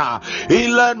manina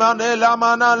ile manela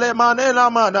mana le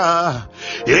manela mana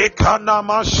ikana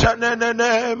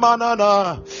mashenene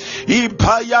manana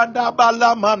Ipayanda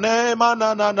balamane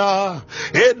manana.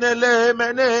 Enele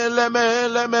menele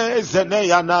mele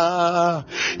mezeneyana.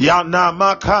 Yana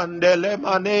makandele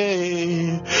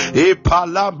mane.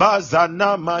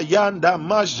 Ipalabazana mayanda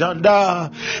majanda.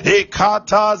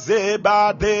 Ekata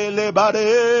zeba dele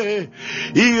bare.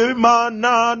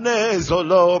 Imanane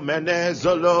zolo mene.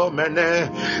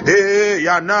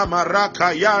 Yana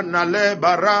maraka yana le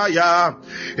baraya.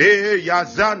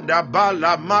 Yazanda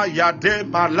bala maya de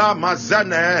malama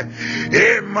zane.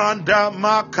 Manda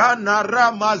makana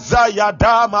ramazaya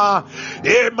dama.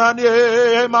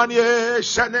 Emanye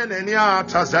shenenia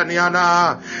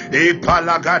Tanzaniana.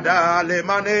 Palagada le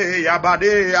mane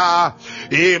yabadea.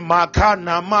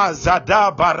 Makana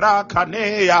mazada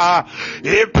barakanea.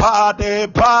 Pade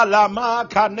pala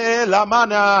makane la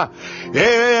mana.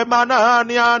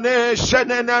 Manania ne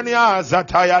shenenia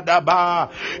zataya daba.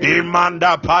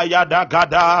 Imanda paya da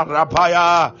gada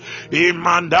rapaya.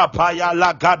 Imanda paya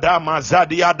la gada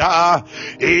mazadiada.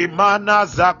 Imana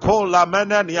zakola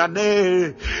menenia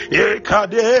ne.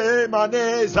 Ekade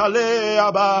mane zale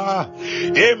aba.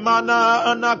 Imana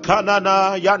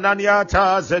anakanana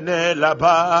yananiata zene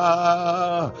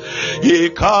laba.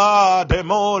 Ikade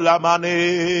mola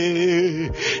mane.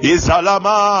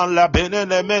 Izalama la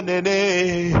benene menene.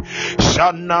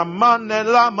 Shana mane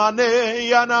la mane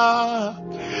yana.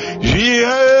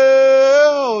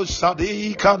 Yeo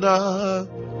sadikana.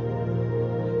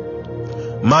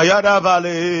 Mayada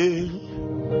vale.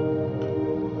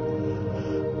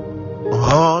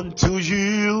 Unto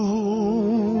you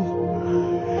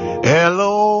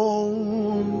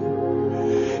alone,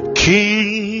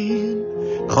 King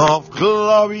of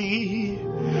glory,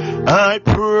 I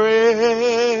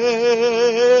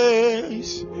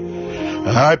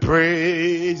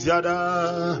praise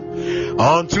Yada.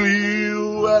 Unto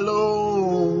you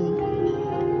alone,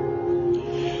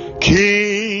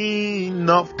 King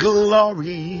of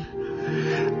glory,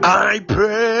 I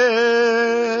praise.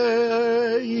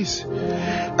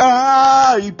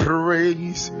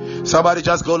 Somebody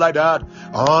just go like that.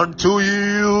 Unto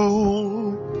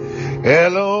you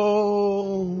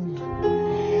alone,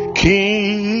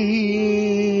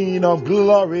 King of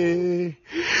glory,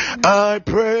 I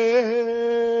praise.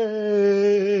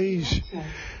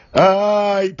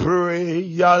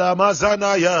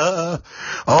 Yalamazanaya.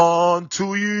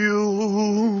 Unto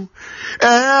you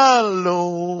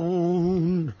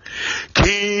alone,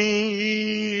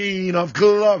 King of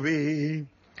glory,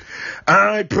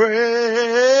 I praise.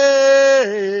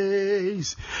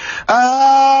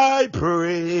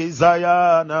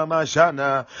 Ayana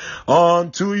Mashana.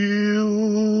 Unto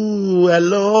you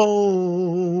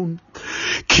alone,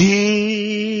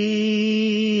 King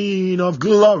of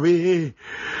glory,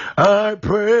 I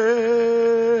praise.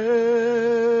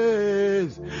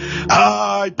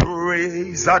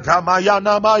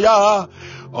 Atamayana Maya.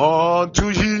 Unto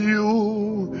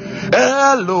you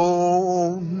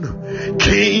alone,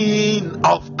 King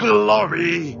of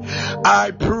glory,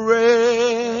 I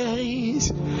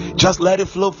praise. Just let it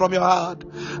flow from your heart.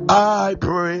 I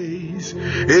praise.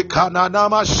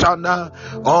 Ekananamashana.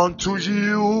 Unto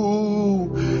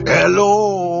you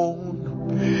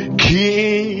alone,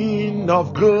 King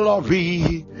of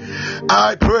glory,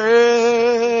 I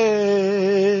praise.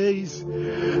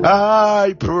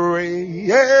 I pray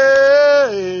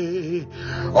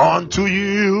unto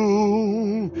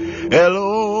you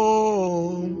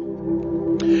alone,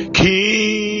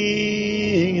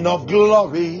 King of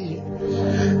glory,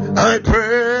 I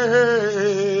praise.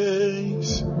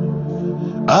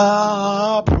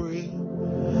 I pray.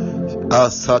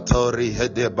 Asatori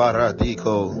hede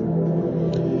baradiko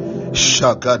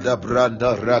shagada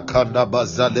branda rakanda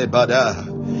bazale bada.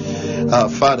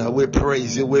 Father, we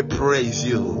praise you,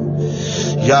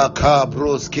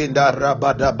 Yakabros kinda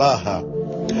rabadabaha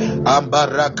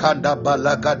ambarakanda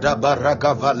balagada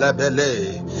baraka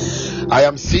valebele. I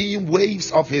am seeing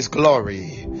waves of his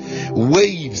glory.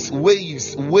 Waves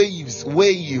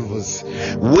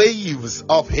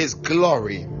of his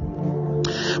glory.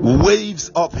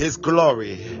 Waves of his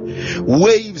glory.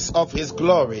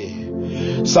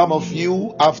 Some of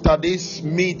you, after this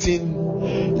meeting,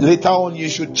 later on you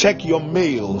should check your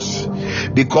mails,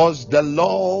 because the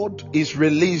Lord is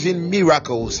releasing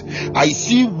miracles. I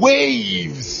see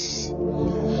waves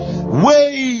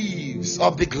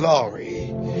of the glory.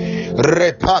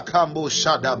 Repakambo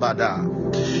shadabada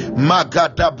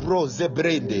magadabro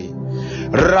zebrende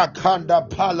rakanda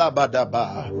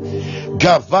palabadaba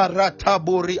gavara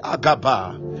taburi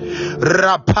agaba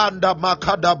Rapanda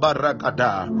makada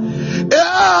baragada.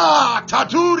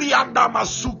 Taturi anda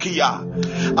masukia.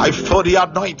 I for the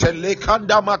anointed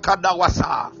lekanda makada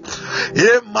wasa.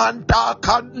 Emanda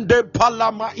kande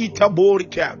palama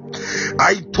itaborika.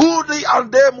 I tuli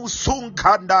ande musun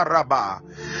kanda raba.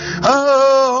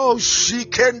 Oh,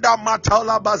 shikenda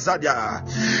matala bazada.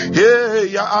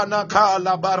 Ya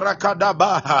anakala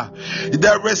barakadaba.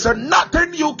 There is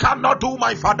nothing you cannot do,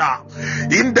 my Father.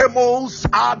 In the most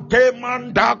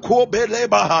ademanda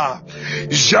kobeleba.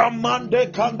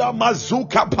 Jamande kanda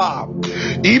mazukapa.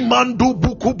 Imandu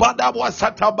bukubada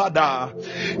wasatabada.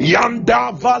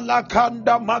 Yanda vala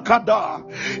kanda makada.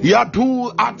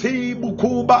 Yadu ati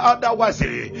bukuba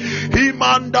adawase.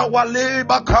 Imanda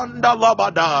waleba kanda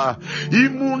labada.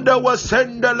 Imunda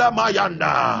wasende la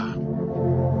mayanda.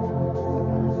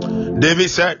 David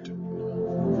said,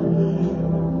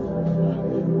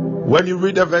 when you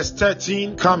read the verse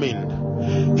 13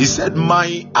 coming, he said,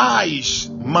 mine eyes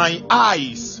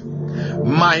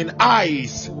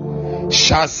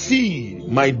shall see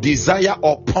my desire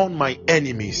upon my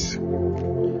enemies.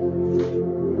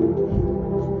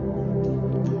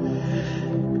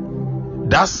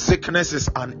 That sickness is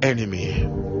an enemy.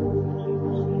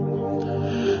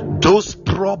 Those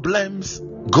problems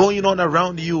going on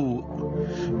around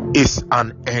you is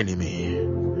an enemy.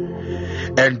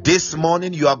 And this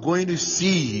morning you are going to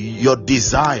see your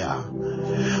desire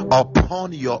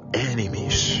upon your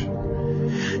enemies.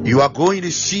 You are going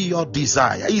to see your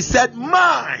desire. He said,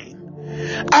 mine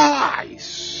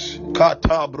eyes.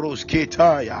 Katabros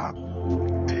ketaya.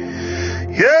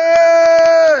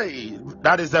 Yay!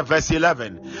 That is the verse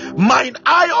 11. Mine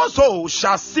eye also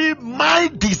shall see my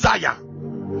desire.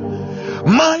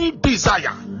 My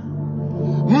desire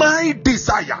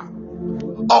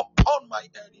upon my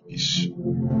enemies.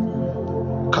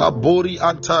 Kabori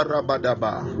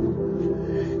antarabadaba.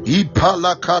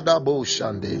 Ipalakadabo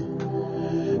shande.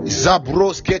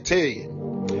 Zabroskete.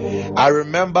 I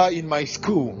remember in my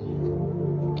school,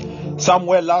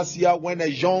 somewhere last year, when a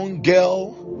young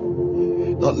girl,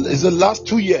 it's the last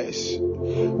 2 years,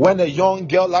 when a young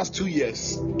girl, last 2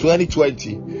 years,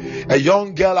 2020, a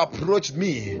young girl approached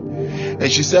me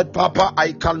and she said, Papa,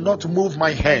 I cannot move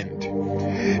my hand.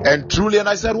 And truly, and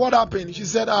I said, what happened? She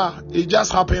said, it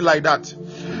just happened like that.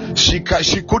 She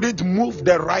couldn't move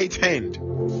the right hand,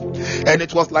 and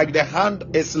it was like the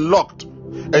hand is locked,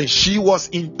 and she was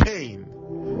in pain.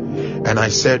 And I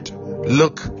said,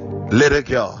 look, little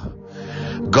girl,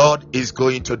 God is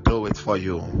going to do it for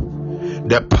you.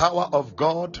 The power of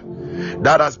God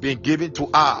that has been given to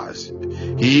us,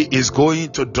 He is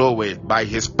going to do it by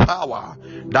His power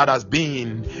that has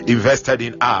been invested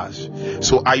in us.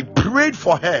 So I prayed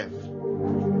for her,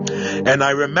 and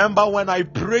I remember when I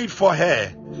prayed for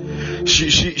her,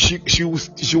 she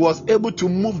was able to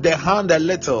move the hand a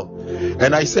little.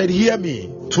 And I said, hear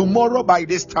me, tomorrow by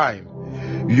this time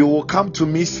you will come to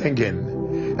me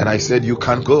singing. And I said, you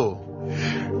can go.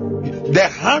 The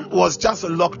hand was just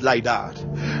locked like that.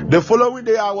 The following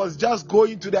day I was just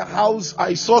going to the house.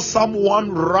 I saw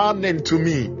someone running to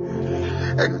me,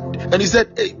 and he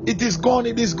said, hey, it is gone.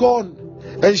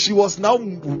 And she was now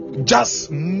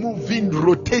just moving,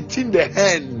 rotating the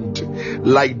hand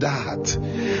like that.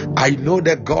 I know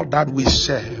the God that we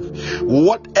serve.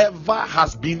 Whatever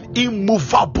has been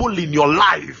immovable in your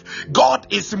life, God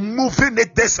is moving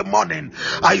it this morning.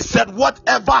 I said,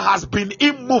 whatever has been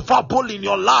immovable in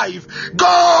your life,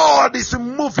 God is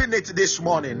moving it this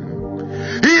morning.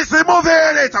 He is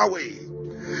moving it away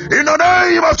in the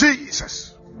name of Jesus.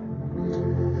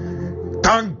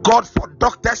 Thank God for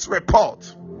doctor's report.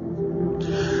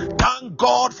 Thank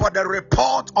God for the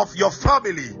report of your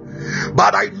family.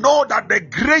 But I know that the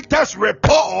greatest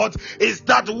report is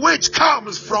that which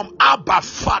comes from Abba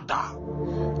Father.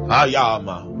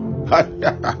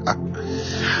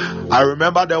 I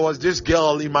remember there was this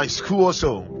girl in my school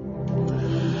also,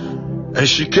 and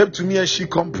she came to me and she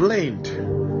complained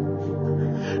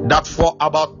that for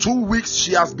about 2 weeks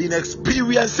she has been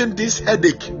experiencing this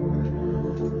headache.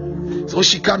 So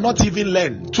she cannot even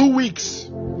learn. 2 weeks.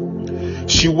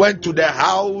 She went to the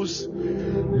house,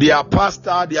 their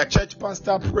church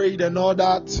pastor prayed and all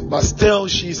that, but still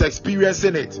she's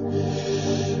experiencing it.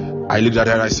 I looked at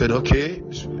her and I said, okay,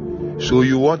 so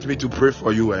you want me to pray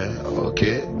for you, eh?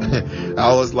 Okay.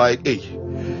 I was like, hey,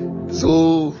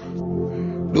 so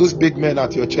those big men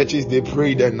at your churches, they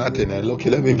prayed and nothing. And okay,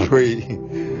 let me pray.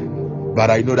 But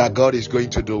I know that God is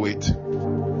going to do it.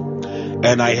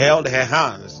 And I held her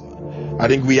hands. I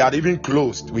think we had even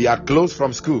closed. We had closed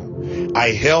from school. I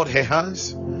held her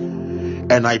hands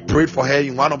and I prayed for her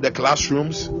in one of the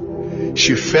classrooms.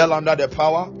 She fell under the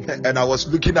power, and I was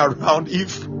looking around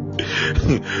if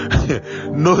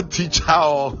No teacher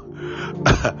or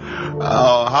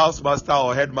housemaster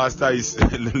or headmaster is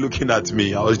looking at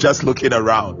me. I was just looking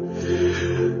around,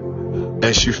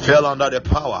 and she fell under the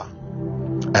power.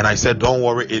 And I said, don't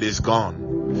worry, it is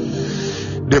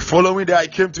gone. The following day I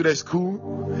came to the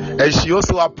school, and she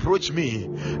also approached me,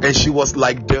 and she was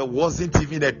like, there wasn't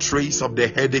even a trace of the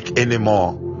headache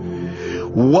anymore.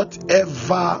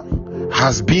 Whatever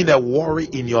has been a worry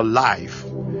in your life,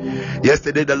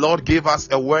 yesterday the Lord gave us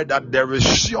a word that there is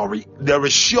surely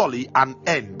an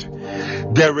end.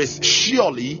 There is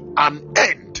surely an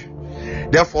end.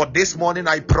 Therefore, this morning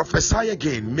I prophesy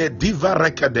again.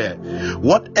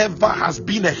 Whatever has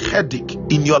been a headache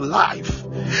in your life,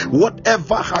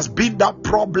 whatever has been that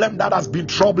problem that has been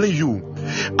troubling you,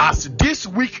 as this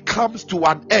week comes to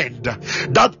an end,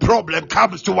 that problem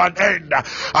comes to an end.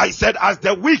 I said, as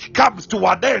the week comes to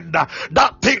an end,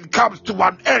 that thing comes to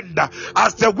an end.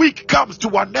 As the week comes to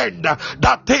an end,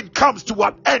 that thing comes to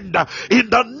an end. In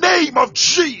the name of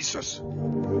Jesus.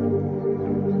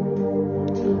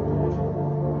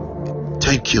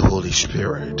 Thank you, Holy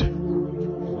Spirit.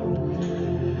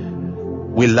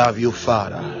 We love you,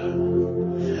 Father.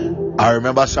 I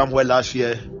remember somewhere last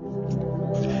year,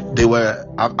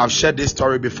 I've shared this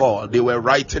story before. They were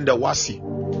writing the WASI,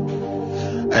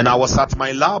 and I was at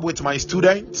my lab with my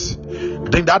students. I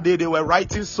think that day they were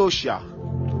writing social.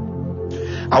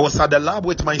 I was at the lab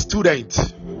with my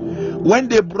students when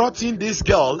they brought in this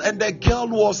girl, and the girl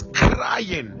was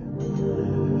crying.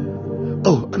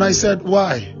 Oh, and I said,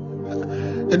 why?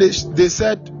 And they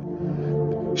said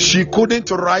she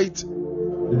couldn't write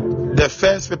the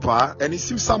first paper, and it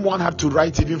seems someone had to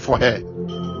write even for her,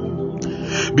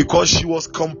 because she was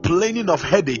complaining of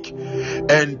headache,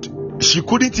 and she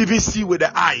couldn't even see with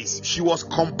the eyes. She was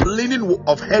complaining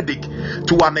of headache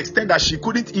to an extent that she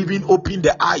couldn't even open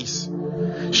the eyes.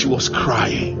 She was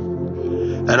crying,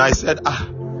 and I said,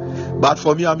 but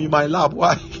for me, I'm in my lab.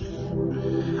 Why?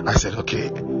 I said, okay,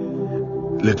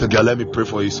 little girl, let me pray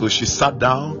for you. So she sat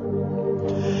down,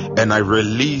 and I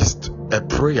released a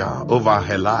prayer over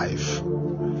her life.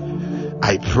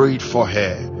 I prayed for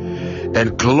her,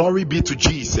 and glory be to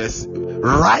Jesus.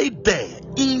 Right there,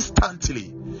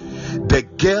 instantly, the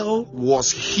girl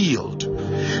was healed.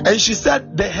 And she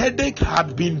said the headache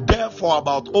had been there for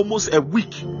about almost a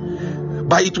week,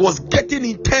 but it was getting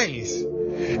intense,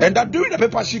 and that during the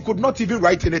paper she could not even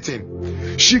write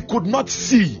anything. She could not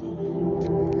see.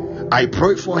 I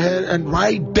prayed for her, and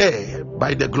right there,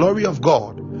 by the glory of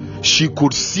God, she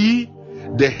could see.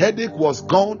 The headache was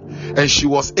gone, and she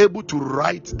was able to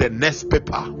write the next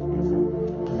paper.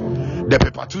 The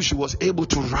paper too, she was able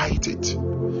to write it.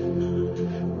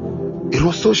 It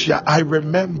was so sure. I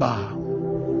remember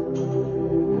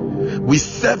we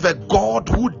serve a God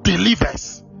who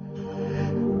delivers.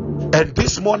 And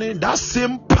this morning, that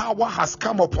same power has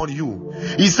come upon you.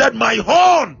 He said, my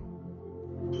horn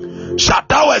shalt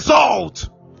thou exalt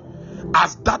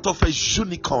as that of a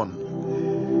unicorn.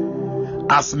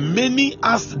 As many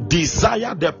as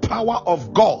desire the power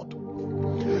of God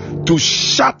to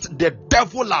shut the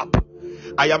devil up.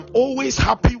 I am always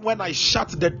happy when I shut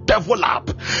the devil up.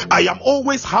 I am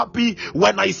always happy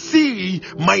when I see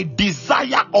my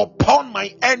desire upon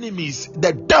my enemies,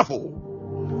 the devil.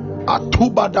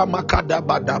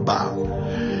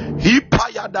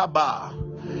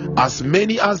 As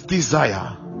many as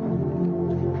desire.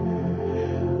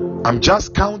 I'm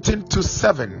just counting to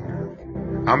 7.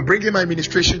 I'm bringing my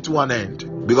ministration to an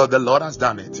end because the Lord has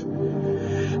done it.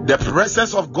 The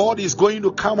presence of God is going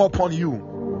to come upon you.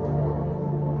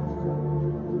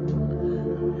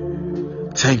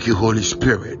 Thank you, Holy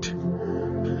Spirit.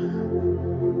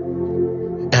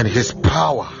 And His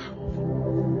power.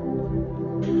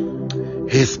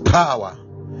 His power.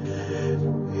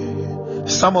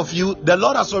 Some of you, the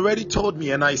Lord has already told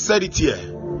me, and I said it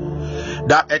here,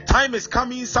 that a time is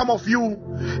coming. Some of you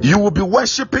will be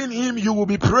worshiping Him, you will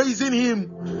be praising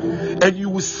Him, and you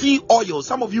will see oil.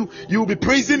 Some of you will be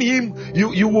praising Him,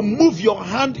 you will move your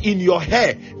hand in your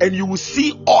hair, and you will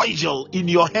see oil in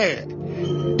your hair,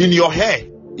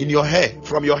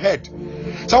 from your head.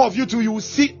 Some of you too, you will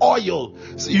see oil.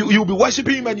 You'll be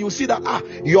worshiping Him, and you will see that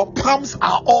your palms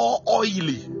are all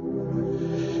oily,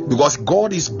 because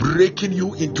God is breaking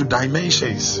you into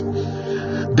dimensions.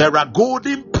 There are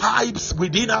golden pipes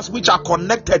within us which are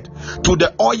connected to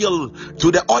the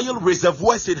oil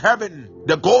reservoirs in heaven,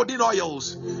 the golden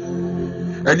oils.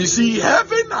 And you see,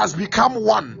 heaven has become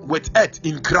one with earth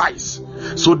in Christ.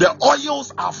 So the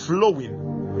oils are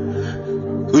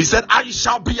flowing. He said, I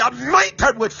shall be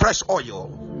anointed with fresh oil.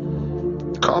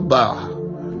 Kaba.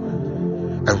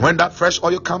 And when that fresh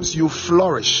oil comes, you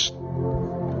flourish.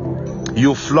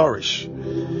 You flourish.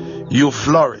 You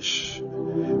flourish.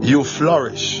 You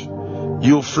flourish.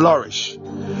 You flourish.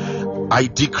 I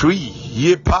decree,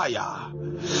 Yepaya,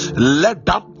 let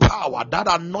that power, that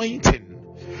anointing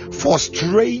for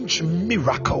strange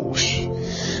miracles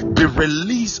be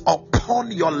released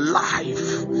upon your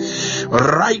life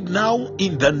right now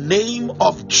in the name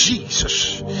of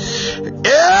Jesus.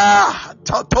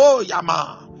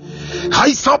 Tatoyama.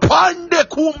 Haisapande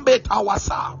kumbe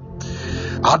tawasa.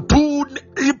 Adun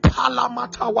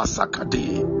ipalamata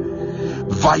wasakade.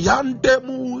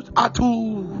 Vayandemu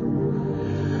atu.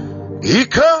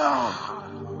 Ika.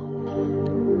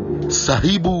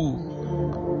 Sahibu.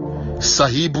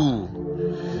 Sahibu.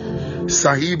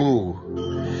 Sahibu.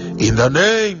 In the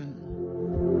name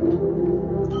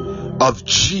of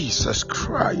Jesus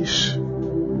Christ.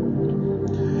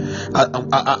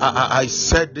 I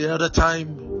said the other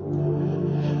time,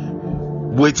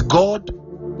 with God,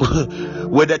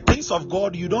 with the things of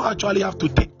God, you don't actually have to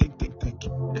think.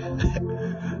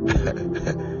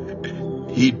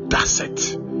 He does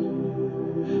it.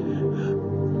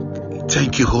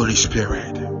 Thank you, Holy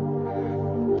Spirit.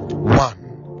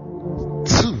 1,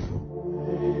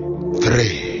 2,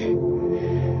 3,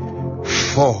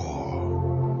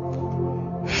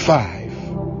 4, 5,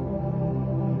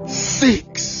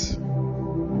 6,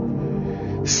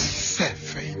 7.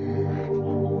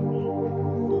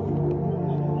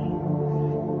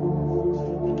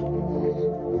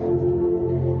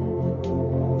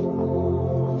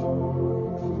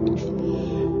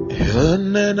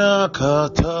 Nena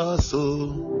kataso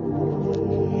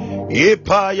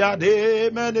ipaya de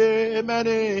mene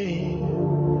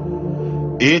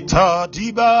ita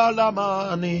dibala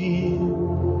mani.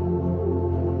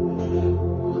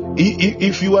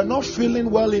 If you are not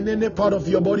feeling well in any part of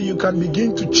your body, you can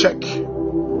begin to check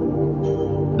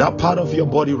that part of your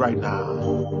body right now.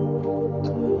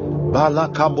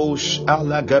 Balakabosh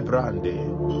ala gebrande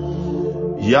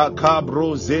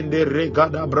yakabro zende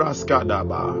regada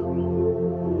braskadaba.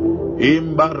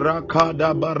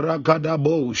 Imbarakada barakada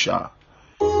bosha.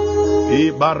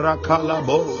 Ibarakala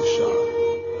bosha.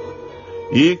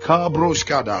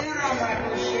 Ikabroshkada.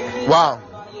 Wow.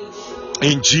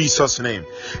 In Jesus' name.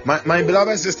 My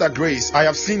beloved sister Grace, I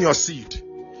have seen your seed.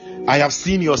 I have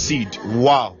seen your seed.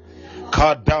 Wow.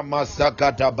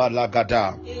 Kadamazagada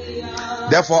balagada.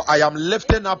 Therefore, I am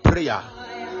lifting up prayer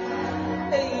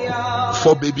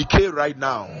for baby K right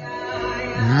now.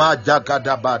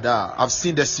 Majagadabada. I've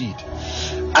seen the seed.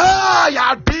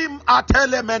 Yadim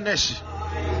atele meneshi.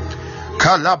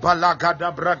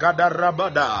 Kalabalagada bragada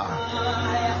rabada.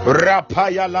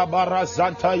 Rapaya labara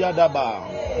zanta yadaba.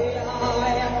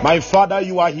 My Father,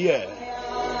 you are here.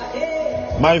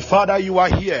 My Father, you are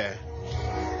here.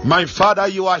 My Father,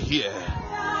 you are here.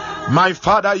 My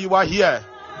Father, you are here.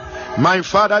 My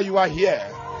Father, you are here.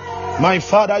 My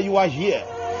Father, you are here.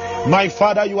 My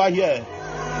Father, you are here.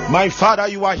 My Father,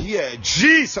 you are here.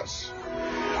 Jesus,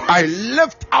 I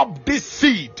lift up this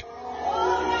seed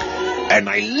and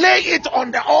I lay it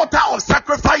on the altar of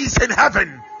sacrifice in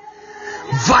heaven.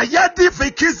 Vayadi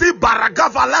vikizi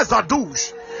baragava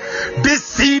lazadush. This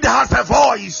seed has a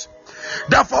voice.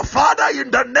 Therefore, Father,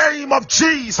 in the name of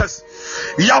Jesus,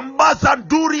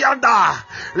 Yambazanduri anda,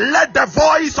 let the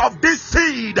voice of this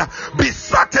seed be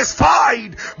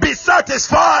satisfied, be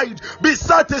satisfied, be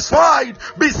satisfied,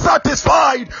 be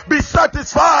satisfied, be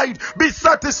satisfied, be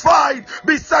satisfied,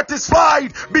 be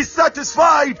satisfied, be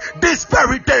satisfied this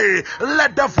very day.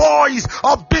 Let the voice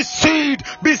of this seed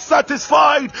be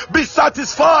satisfied, be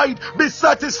satisfied, be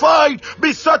satisfied,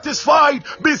 be satisfied,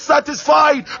 be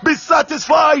satisfied, be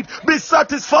satisfied, be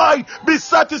satisfied, be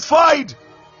satisfied.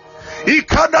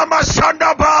 Ikadama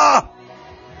shandaba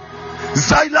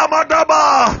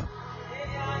Zailamadaba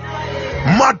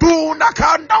Maduna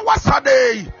kanda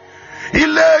wasade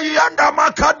Ile yanda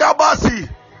makadabasi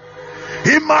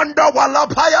Imanda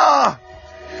walapaya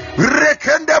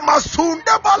Rekende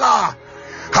masunda bala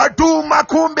Hadu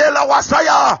makumbela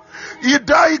wasaya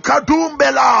Idai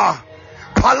kadumbela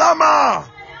Palama.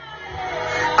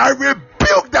 I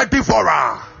rebuke the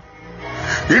devourer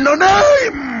in the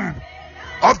name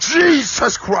of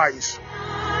Jesus Christ.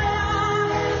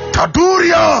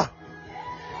 Taduria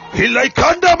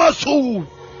Hilaikanda masu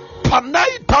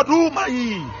Panai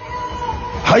tadumai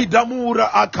Haidamura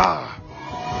aka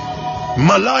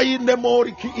Malai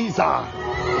nemoriki iza.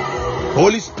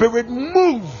 Holy Spirit,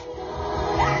 move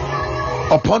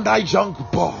upon thy young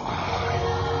boy.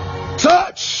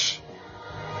 Touch,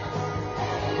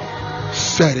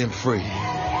 set him free.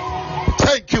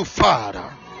 Thank you, Father.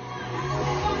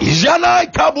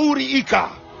 Ijalai kaburi ika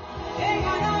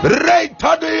Rei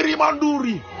tadiri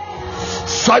manduri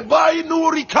Sabai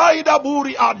nuri kaida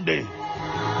buri ande.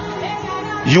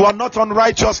 You are not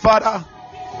unrighteous, Father.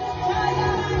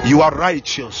 You are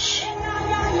righteous.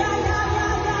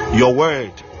 Your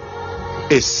word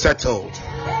is settled.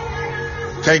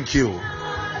 Thank you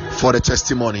for the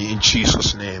testimony in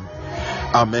Jesus' name.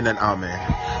 Amen and amen.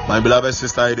 My beloved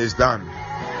sister, it is done.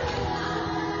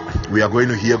 We are going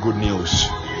to hear good news.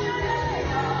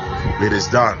 It is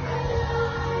done.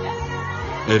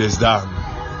 It is done.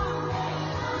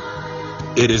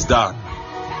 It is done.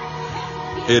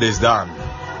 It is done.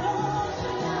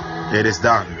 It is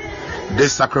done.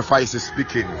 This sacrifice is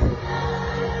speaking.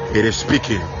 It is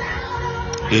speaking.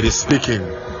 It is speaking.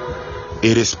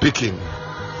 It is speaking.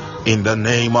 In the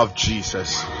name of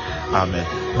Jesus. Amen.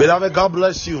 Beloved, God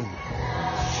bless you.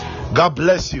 God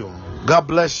bless you. God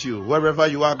bless you. Wherever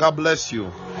you are, God bless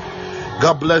you.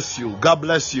 God bless you. God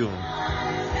bless you.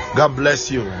 God bless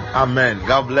you. Amen.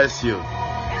 God bless you.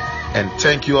 And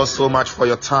thank you all so much for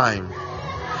your time.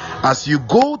 As you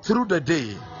go through the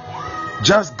day,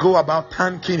 just go about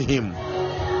thanking Him.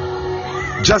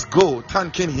 Just go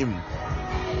thanking Him.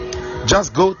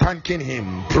 Just go thanking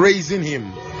Him, praising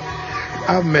Him.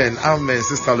 Amen. Amen.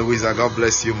 Sister Louisa, God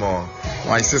bless you more.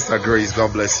 My sister Grace,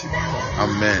 God bless you.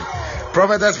 Amen.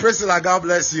 Prophetess Priscilla, God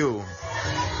bless you.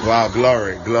 Wow,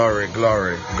 glory, glory,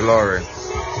 glory, glory.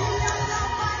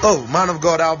 Oh, man of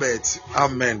God, Albert.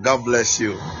 Amen. God bless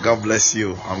you. God bless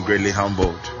you. I'm greatly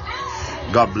humbled.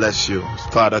 God bless you.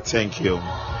 Father, thank you.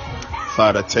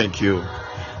 Father, thank you.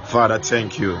 Father,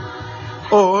 thank you.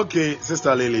 Oh, okay.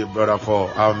 Sister Lily, Brother Paul.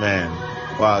 Amen.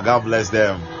 Wow, God bless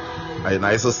them. And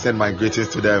I also send my greetings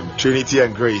to them. Trinity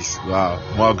and grace. Wow,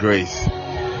 more grace.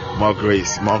 More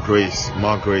grace. More grace.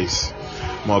 More grace.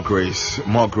 More grace.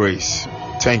 More grace.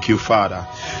 Thank you, Father.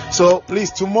 So,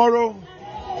 please, tomorrow,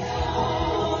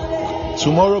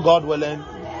 God willing,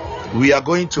 we are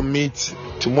going to meet.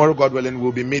 Tomorrow, God willing,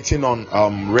 we'll be meeting on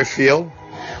Raphael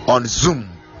on Zoom.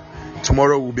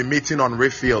 Tomorrow we'll be meeting on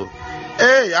Raphael.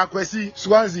 Hey, Akwesi,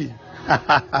 Swansea.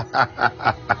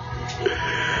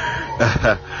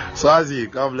 Swansea,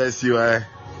 God bless you.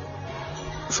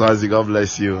 Swansea, God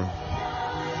bless you.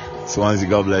 Swansea,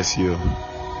 God bless you.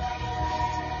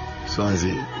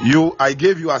 Swansea, I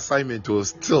gave you assignment to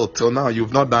still till now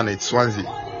you've not done it. Swansea,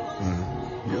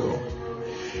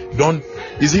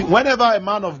 you see, whenever a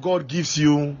man of God gives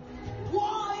you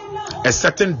a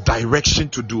certain direction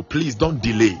to do, please don't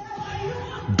delay.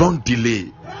 Don't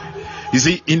delay. You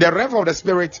see, in the realm of the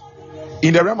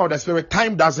spirit,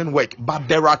 time doesn't work, but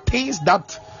there are things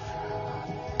that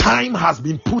time has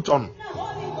been put on.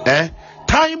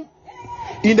 Time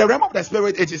in the realm of the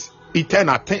spirit, it is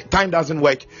eternal. Time doesn't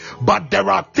work, but there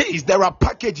are things, there are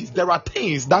packages, there are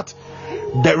things that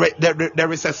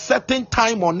there is a certain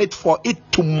time on it for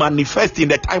it to manifest in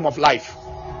the time of life.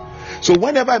 So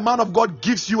whenever a man of God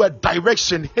gives you a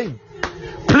direction, hey,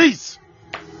 please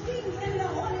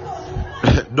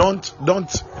don't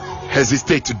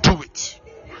hesitate to do it.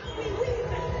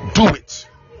 Do it.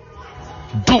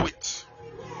 Do it.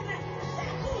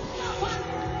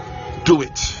 Do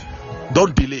it.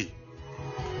 Don't delay.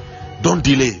 Don't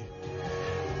delay.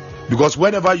 Because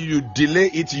whenever you delay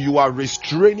it, you are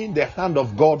restraining the hand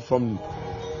of God from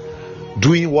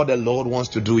doing what the Lord wants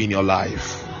to do in your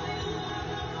life.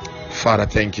 Father,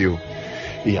 thank you.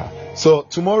 Yeah. So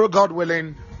tomorrow, God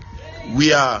willing,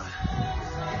 we are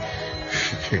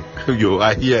you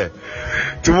are here.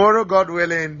 Tomorrow, God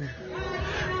willing,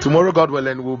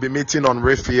 we'll be meeting on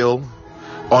Raphael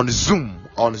on Zoom.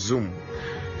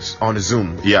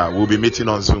 Yeah, we'll be meeting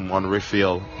on Zoom on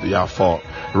Raphael. Yeah, for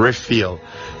Raphael,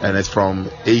 and it's from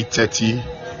 8:30.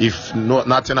 If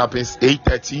nothing happens,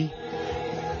 8:30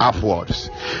 upwards.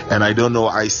 And I don't know,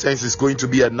 I sense it's going to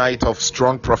be a night of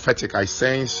strong prophetic. I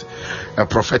sense a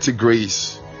prophetic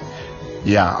grace.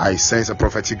 Yeah, I sense a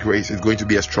prophetic grace. It's going to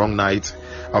be a strong night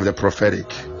of the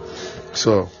prophetic.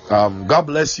 So God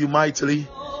bless you mightily.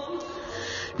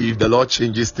 If the Lord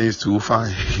changes things too,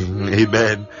 fine.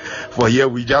 Amen. For here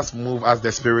we just move as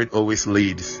the Spirit always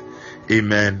leads.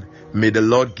 Amen. May the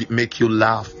Lord make you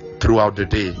laugh throughout the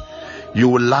day. You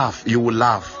will laugh.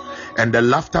 And the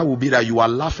laughter will be that you are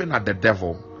laughing at the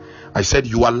devil. I said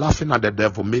you are laughing at the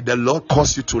devil. May the Lord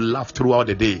cause you to laugh throughout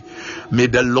the day. May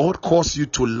the Lord cause you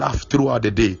to laugh throughout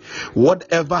the day.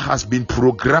 Whatever has been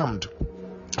programmed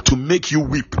to make you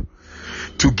weep,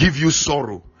 to give you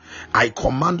sorrow, I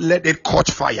command, let it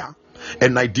catch fire.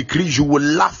 And I decree you will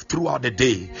laugh throughout the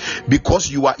day, because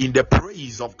you are in the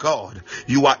praise of God.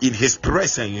 You are in His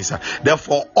presence.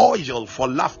 Therefore, oil for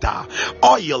laughter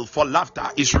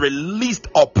is released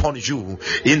upon you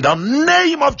in the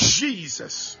name of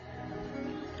Jesus.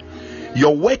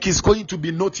 Your work is going to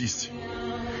be noticed.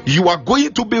 You are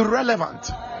going to be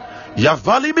relevant.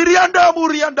 Yavali mirianda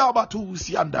murianda batu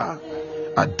sianda.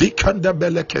 Adikanda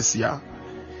belekesia.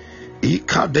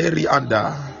 Ikaderi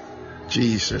anda.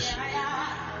 Jesus.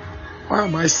 Why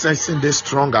am I sensing this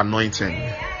strong anointing?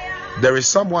 There is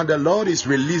someone, the Lord is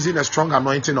releasing a strong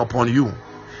anointing upon you.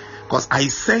 Because I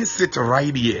sense it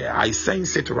right here. I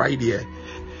sense it right here.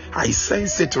 I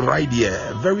sense it right here.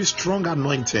 A very strong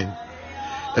anointing.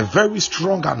 A very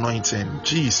strong anointing.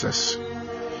 Jesus.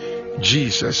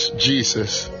 Jesus.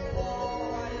 Jesus.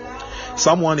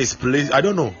 Someone is placing, I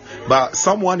don't know, but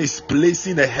someone is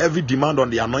placing a heavy demand on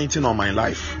the anointing on my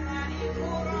life.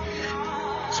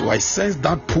 So I sense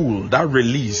that pull, that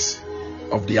release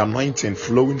of the anointing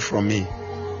flowing from me.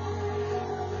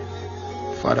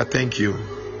 Father, thank you.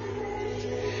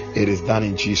 It is done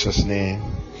in Jesus' name.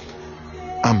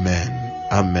 Amen.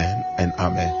 Amen and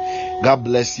amen. God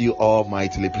bless you all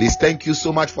mightily. Please, thank you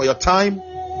so much for your time.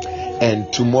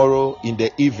 And tomorrow in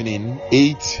the evening,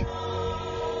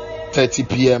 8:30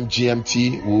 p.m.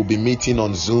 GMT, we'll be meeting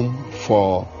on Zoom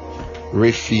for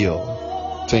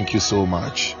refill. Thank you so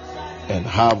much. And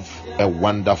have a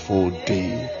wonderful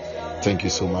day. Thank you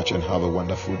so much and have a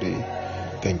wonderful day.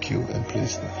 Thank you. And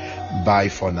please, bye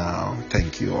for now.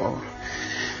 Thank you all.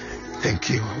 Thank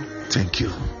you. Thank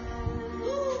you.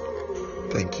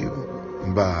 Thank you.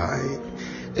 Bye.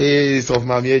 Hey, it's of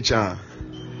Mami Echan.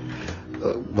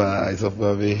 Bye. It's of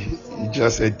Mami. You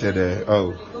just entered there.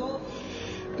 Oh.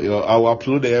 I'll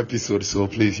upload the episode, so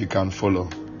please, you can follow.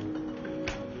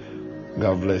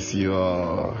 God bless you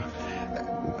all.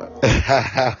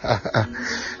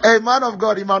 Hey, man of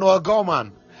God, Emmanuel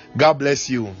Gorman. God bless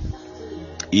you.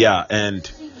 Yeah, and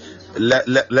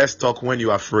let's talk when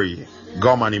you are free.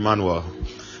 Gorman Emmanuel,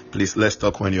 please, let's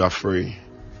talk when you are free.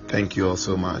 Thank you all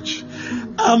so much.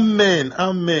 Amen.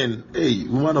 Amen. Hey,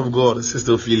 woman of God,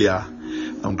 Sister Ophelia,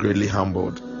 I'm greatly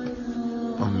humbled.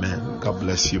 Amen. God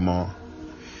bless you more.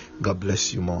 God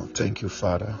bless you more. Thank you,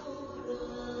 Father.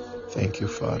 Thank you,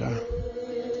 Father.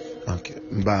 Okay.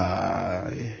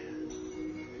 Bye.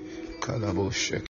 Kalaboshe.